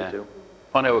wants me to do.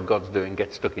 Find out what God's doing,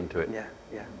 get stuck into it. Yeah.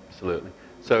 Absolutely.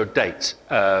 So dates.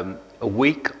 A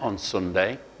week on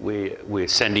Sunday, we're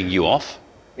sending you off.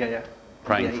 Yeah.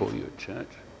 Praying for you at church.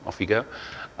 Off you go.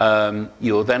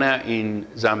 You're then out in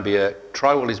Zambia.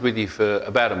 Trywell is with you for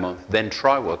about a month. Then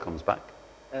Trywell comes back.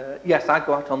 Yes, I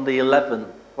go out on the 11th,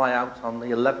 fly out on the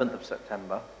 11th of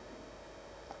September.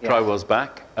 Yes. Trywell's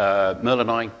back. Merle and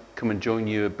I come and join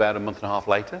you about a month and a half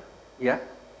later. Yeah.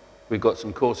 We've got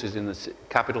some courses in the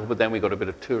capital, but then we've got a bit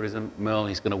of tourism. Merle,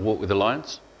 he's going to walk with the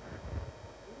lions.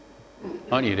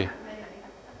 Aren't you, dear?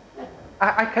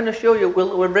 I can assure you,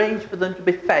 we'll arrange for them to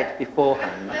be fed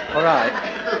beforehand. All right.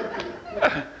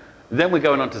 Then we're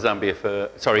going on to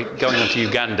going on to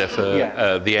Uganda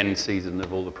for the end season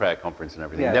of all the prayer conference and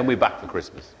everything. Yeah. Then we're back for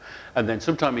Christmas, and then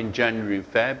sometime in January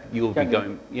and Feb, you'll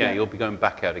be going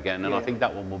back out again, and I think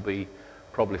that one will be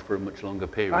probably for a much longer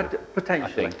period.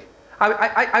 Potentially. I think.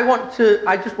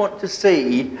 I just want to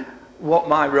see what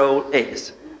my role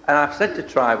is. And I've said to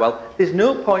Trywell, there's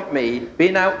no point me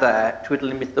being out there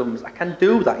twiddling my thumbs. I can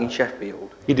do that in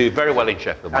Sheffield. You do very well in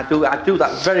Sheffield. I do that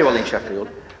very well in Sheffield.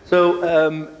 So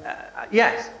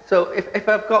yes. So if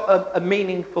I've got a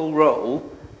meaningful role,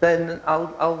 then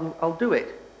I'll do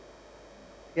it.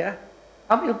 Yeah.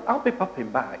 I'll be popping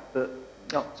back, but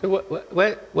no. So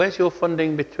where's your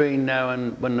funding between now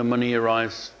and when the money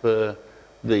arrives for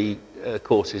the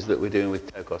courses that we're doing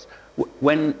with Tokos?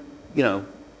 When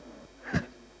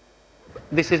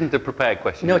this isn't a prepared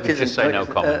question. No, you can just say no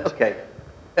comment. Okay.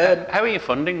 How are you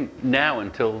funding now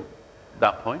until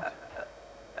that point?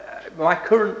 My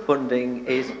current funding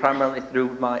is primarily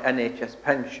through my NHS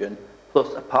pension,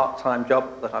 plus a part-time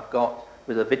job that I've got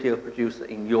with a video producer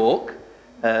in York.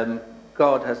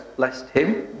 God has blessed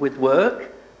him with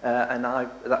work, and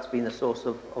that's been the source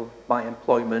of my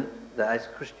employment. There's a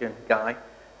Christian guy.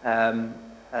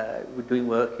 We're doing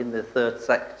work in the third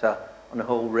sector on a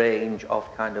whole range of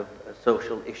kind of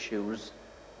social issues,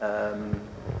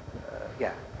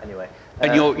 anyway.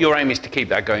 And your aim is to keep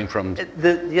that going from...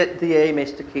 The aim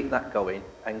is to keep that going,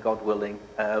 and God willing.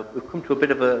 We've come to a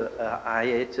bit of a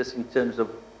hiatus in terms of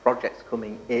projects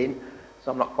coming in,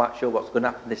 so I'm not quite sure what's going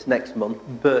to happen this next month,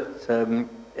 but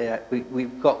yeah,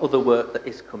 we've got other work that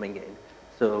is coming in,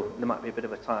 so there might be a bit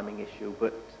of a timing issue,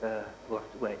 but we'll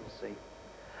have to wait and see.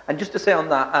 And just to say on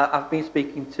that, I've been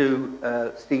speaking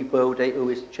to Steve Bodie, who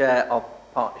is chair of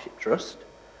Partnership Trust,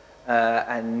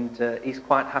 and he's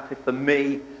quite happy for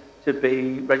me to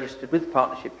be registered with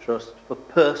Partnership Trust for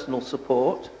personal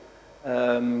support.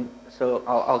 So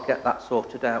I'll get that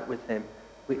sorted out with him,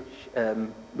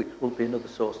 which will be another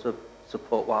source of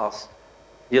support whilst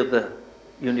the other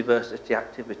university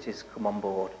activities come on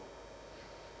board.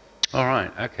 All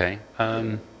right, okay.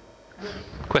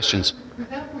 Questions?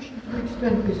 Without wishing to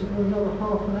extend this for another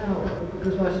half an hour,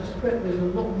 because I suspect there's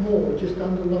a lot more just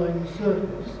underlying the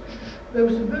surface, there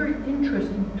were some very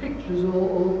interesting pictures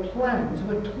or plans of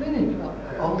a clinic up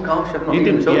there. Oh gosh, I've not You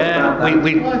even didn't, talked yeah, about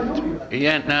that.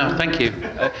 yeah, no, thank you.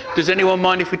 Does anyone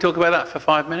mind if we talk about that for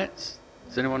 5 minutes?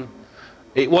 Does anyone?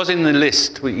 It was in the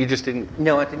list, you just didn't...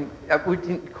 No, I didn't. We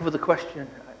didn't cover the question,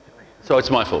 actually. So it's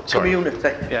my fault, sorry.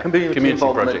 Community. Yeah. Community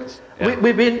involvement. Projects. Yeah.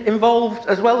 We've been involved,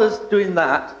 as well as doing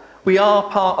that, we are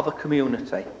part of a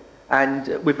community, and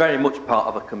we're very much part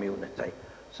of a community.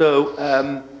 So,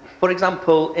 for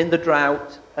example, in the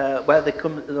drought, where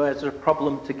there's a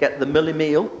problem to get the millie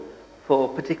meal for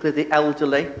particularly the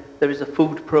elderly, there is a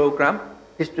food programme,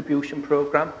 distribution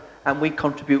programme, and we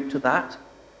contribute to that.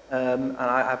 And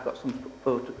I've got some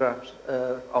photographs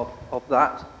of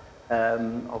that,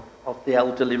 of the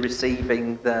elderly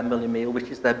receiving their millie meal, which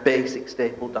is their basic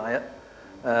staple diet.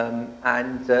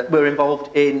 And we're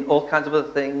involved in all kinds of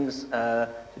other things to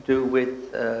do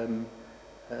with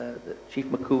Chief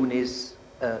Macooney's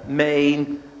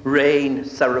main rain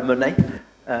ceremony,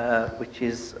 which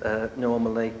is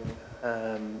normally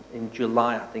in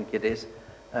July, I think it is.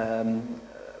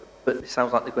 But it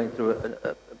sounds like they're going through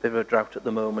a bit of a drought at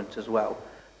the moment as well.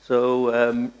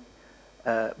 So,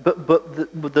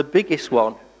 but the biggest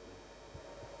one...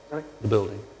 Sorry? The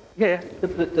building. Yeah,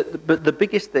 but the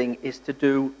biggest thing is to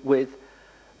do with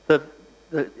the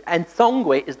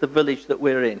Ensongwe is the village that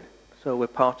we're in. So we're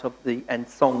part of the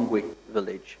Ensongwe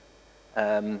village.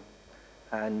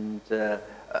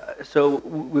 So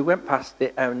we went past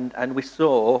it and we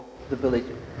saw the village,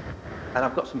 and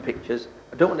I've got some pictures.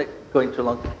 I don't want to go into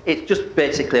long. It's just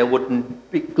basically a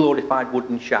big glorified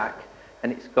wooden shack,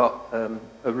 and it's got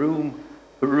a room,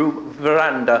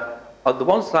 veranda. On the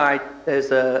one side,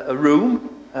 there's a room,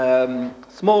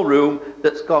 small room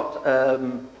that's got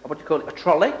what do you call it, a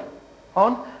trolley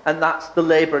on, and that's the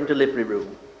labour and delivery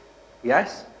room.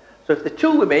 Yes. So if the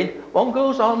two women, one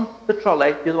goes on the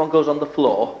trolley, the other one goes on the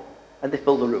floor, and they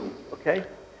fill the room. Okay.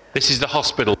 This is the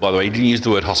hospital, by the way. You didn't use the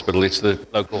word hospital. It's the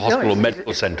local hospital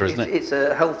medical centre, isn't it? It's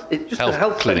a health. It's just a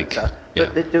health clinic. Centre, yeah.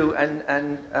 But they do,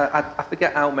 and I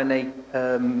forget how many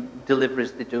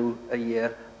deliveries they do a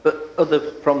year. But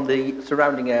others from the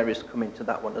surrounding areas come into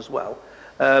that one as well.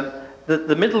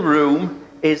 The middle room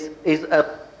is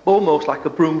almost like a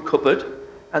broom cupboard,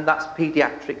 and that's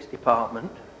paediatrics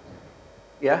department.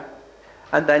 Yeah.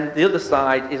 And then the other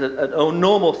side is a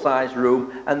normal size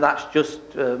room, and that's just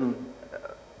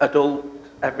adult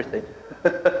everything.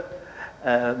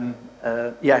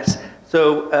 Yes.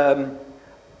 So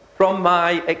from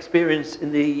my experience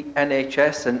in the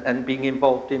NHS and being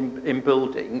involved in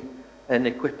building and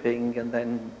equipping and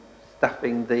then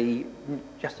staffing the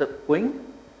Jessup wing,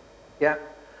 yeah,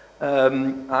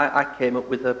 I came up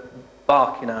with a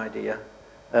barking idea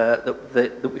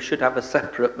that we should have a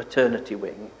separate maternity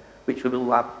wing, which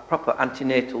will have proper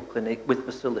antenatal clinic with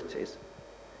facilities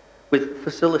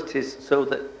so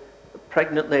that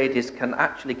pregnant ladies can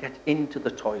actually get into the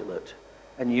toilet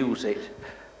and use it,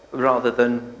 rather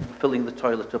than filling the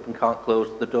toilet up and can't close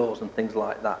the doors and things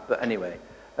like that. But anyway,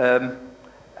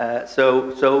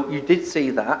 so you did see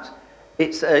that.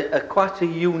 It's quite a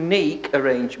unique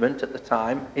arrangement at the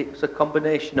time. It was a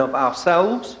combination of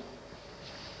ourselves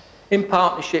in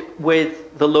partnership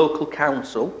with the local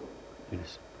council.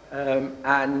 Yes.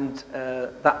 And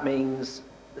that means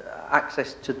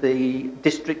access to the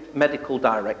district medical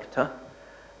director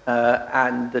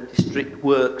and the district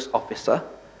works officer.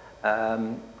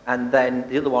 And then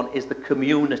the other one is the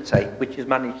community, which is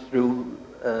managed through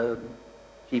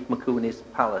Chief Macooney's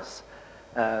palace.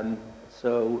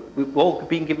 So we've all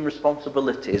been given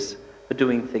responsibilities for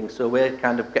doing things. So we're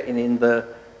kind of getting in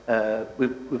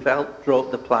we've helped draw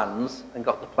up the plans and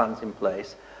got the plans in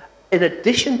place. In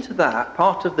addition to that,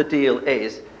 part of the deal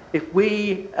is if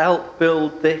we help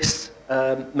build this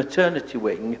maternity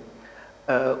wing,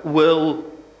 we'll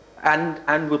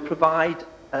and will provide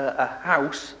a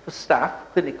house for staff,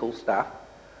 clinical staff.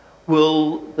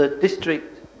 Will the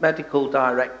district medical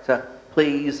director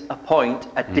please appoint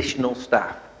additional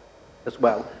staff as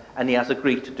well? And he has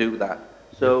agreed to do that.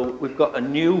 So we've got a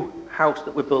new house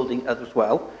that we're building as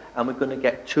well, and we're going to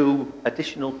get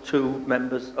additional two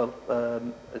members of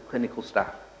clinical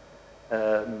staff,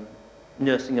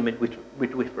 nursing and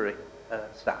midwifery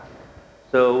staff.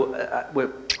 So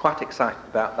we're quite excited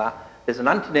about that. There's an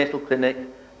antenatal clinic,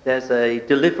 there's a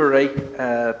delivery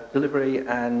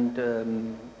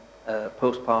and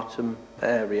postpartum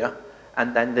area,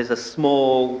 and then there's a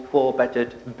small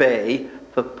 4-bedded bay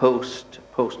for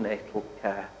postnatal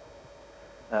care.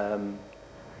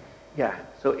 Yeah,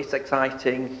 so it's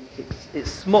exciting.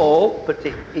 It's small, but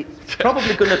it's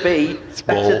probably going to be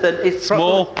better than it's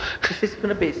small. It's going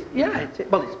to be, yeah.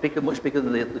 It's bigger, much bigger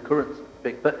than the current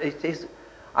big, but it is.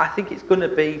 I think it's going to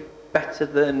be better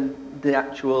than the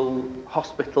actual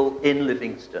hospital in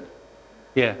Livingston.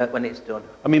 Yeah. When it's done.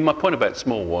 I mean, my point about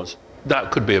small was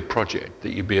that could be a project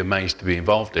that you'd be amazed to be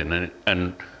involved in,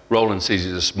 and Roland sees it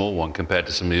as a small one compared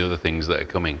to some of the other things that are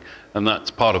coming, and that's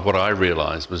part of what I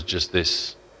realised was just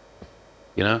this.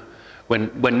 You know,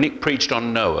 when Nick preached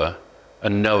on Noah,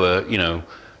 and Noah, you know,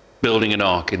 building an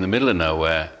ark in the middle of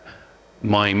nowhere,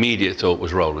 my immediate thought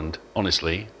was Roland.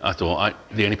 Honestly, I thought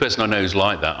the only person I know who's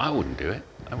like that. I wouldn't do it.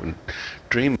 I wouldn't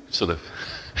dream sort of.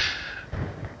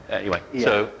 Anyway,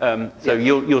 yeah. So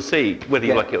you'll see whether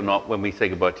you like it or not. When we say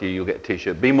goodbye to you, you'll get a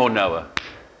T-shirt. Be more Noah.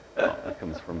 Oh, that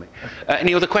comes from me.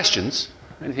 Any other questions?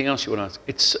 Anything else you want to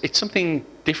ask? It's something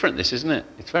different. This, isn't it?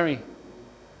 It's very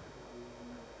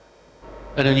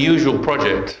an unusual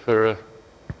project for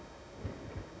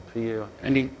you.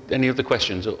 Any other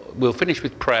questions? We'll finish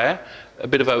with prayer, a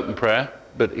bit of open prayer.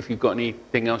 But if you've got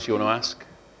anything else you want to ask,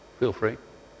 feel free.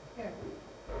 Yeah.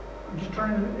 I'm just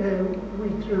trying to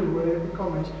read through the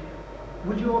comments.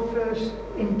 Would your first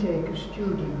intake of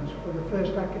students for the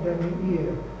first academic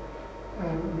year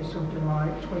be something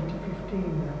like 2015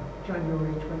 then?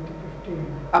 January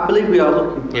 2015? I believe we are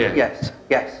looking for it.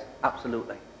 Yes,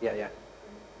 absolutely. Yeah.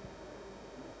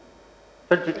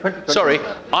 20, Sorry,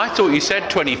 I thought you said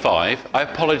 25. I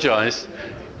apologise.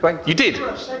 20. You did?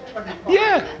 I said 25.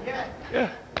 Yeah.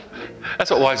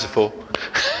 That's what wives are for.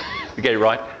 You get it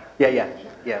right. Yeah.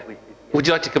 Would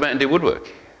you like to come out and do woodwork?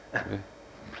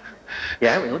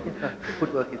 Yeah, we're looking for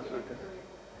woodwork.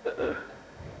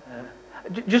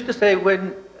 Just to say,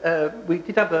 when we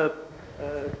did have a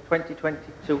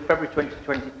 2022, February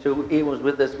 2022, Ian was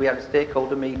with us. We had a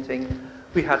stakeholder meeting.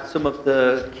 We had some of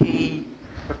the key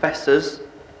professors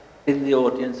in the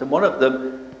audience, and one of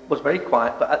them was very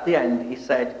quiet, but at the end he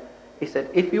said,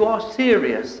 if you are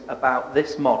serious about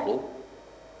this model,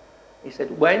 he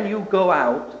said, when you go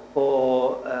out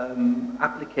for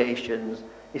applications,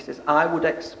 he says, I would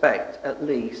expect at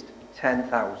least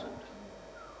 10,000.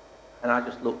 And I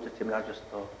just looked at him and I just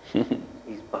thought,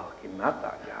 he's barking mad,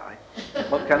 that guy.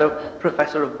 What kind of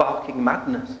professor of barking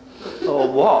madness? Or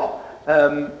what?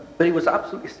 But he was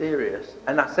absolutely serious.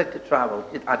 And I said to Travel,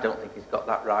 I don't think he's got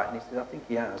that right. And he said, I think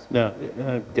he has. No,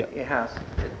 yeah. He has.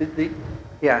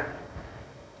 Yeah.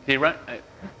 He ran,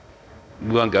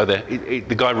 we won't go there.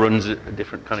 The guy runs a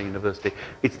different kind of university.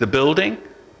 It's the building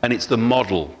and it's the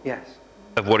model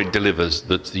of what it delivers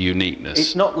that's the uniqueness.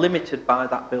 It's not limited by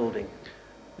that building.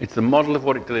 It's the model of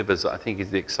what it delivers that I think is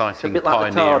the exciting, it's a bit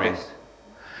pioneering. Like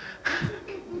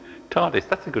the TARDIS,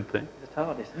 that's a good thing. The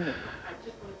TARDIS, isn't it? I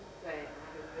just wanted to say,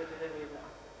 I heard earlier that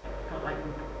I felt like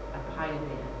a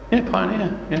pioneer. Yeah,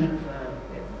 pioneer, yeah.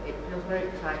 So it feels very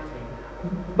exciting.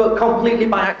 But completely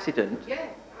by accident. Yeah.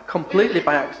 Completely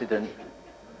by accident.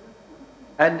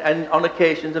 And on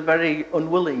occasions a very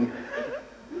unwilling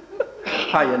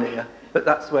pioneer. But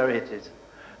that's where it is.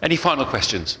 Any final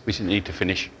questions? We need to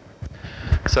finish.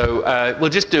 So we'll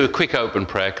just do a quick open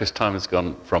prayer because time has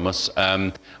gone from us. I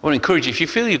want to encourage you, if you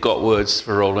feel you've got words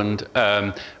for Roland,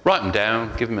 write them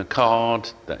down, give him a card,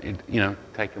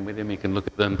 take them with him, you can look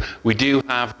at them. We do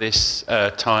have this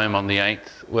time on the 8th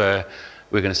where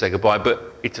we're going to say goodbye,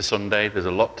 but it's a Sunday, there's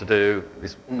a lot to do.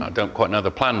 I don't quite know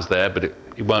the plans there, but it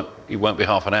won't be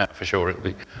half an hour for sure. It'll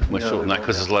be much shorter than that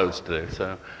because there's loads to do.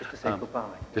 So just to say goodbye.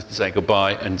 Just to say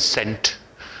goodbye and sent.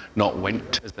 Not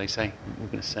went, as they say. We're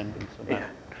going to send them somewhere.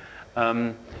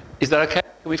 Is that okay?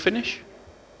 Can we finish?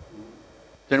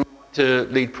 Does anyone want to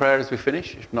lead prayer as we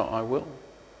finish? If not, I will.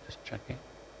 Just checking.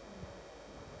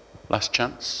 Last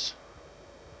chance.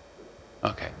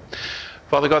 Okay.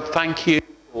 Father God, thank you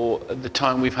for the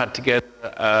time we've had together.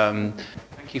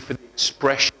 Thank you for the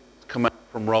expressions come out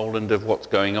from Roland of what's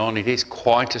going on. It is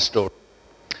quite a story.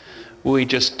 We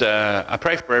just, I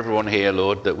pray for everyone here,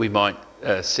 Lord, that we might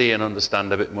see and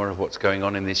understand a bit more of what's going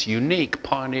on in this unique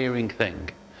pioneering thing.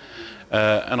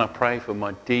 And I pray for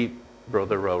my deep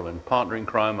brother Roland, partner in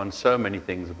crime on so many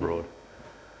things abroad,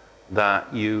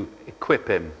 that you equip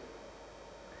him,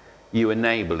 you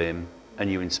enable him,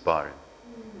 and you inspire him.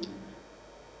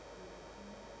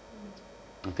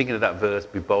 I'm thinking of that verse,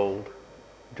 be bold,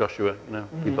 Joshua, you know,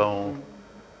 be bold.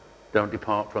 Don't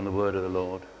depart from the word of the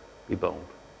Lord. Be bold.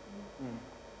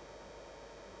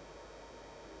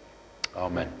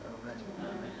 Amen.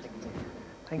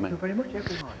 Thank you very much,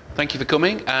 everyone. Thank you for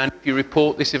coming. And if you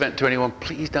report this event to anyone,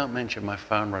 please don't mention my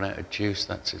phone ran out of juice.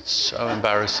 It's so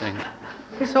embarrassing.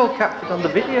 It's all captured on the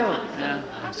video. Yeah,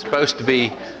 I'm supposed to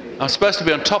be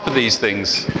on top of these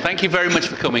things. Thank you very much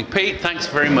for coming. Pete, thanks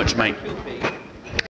very much, mate.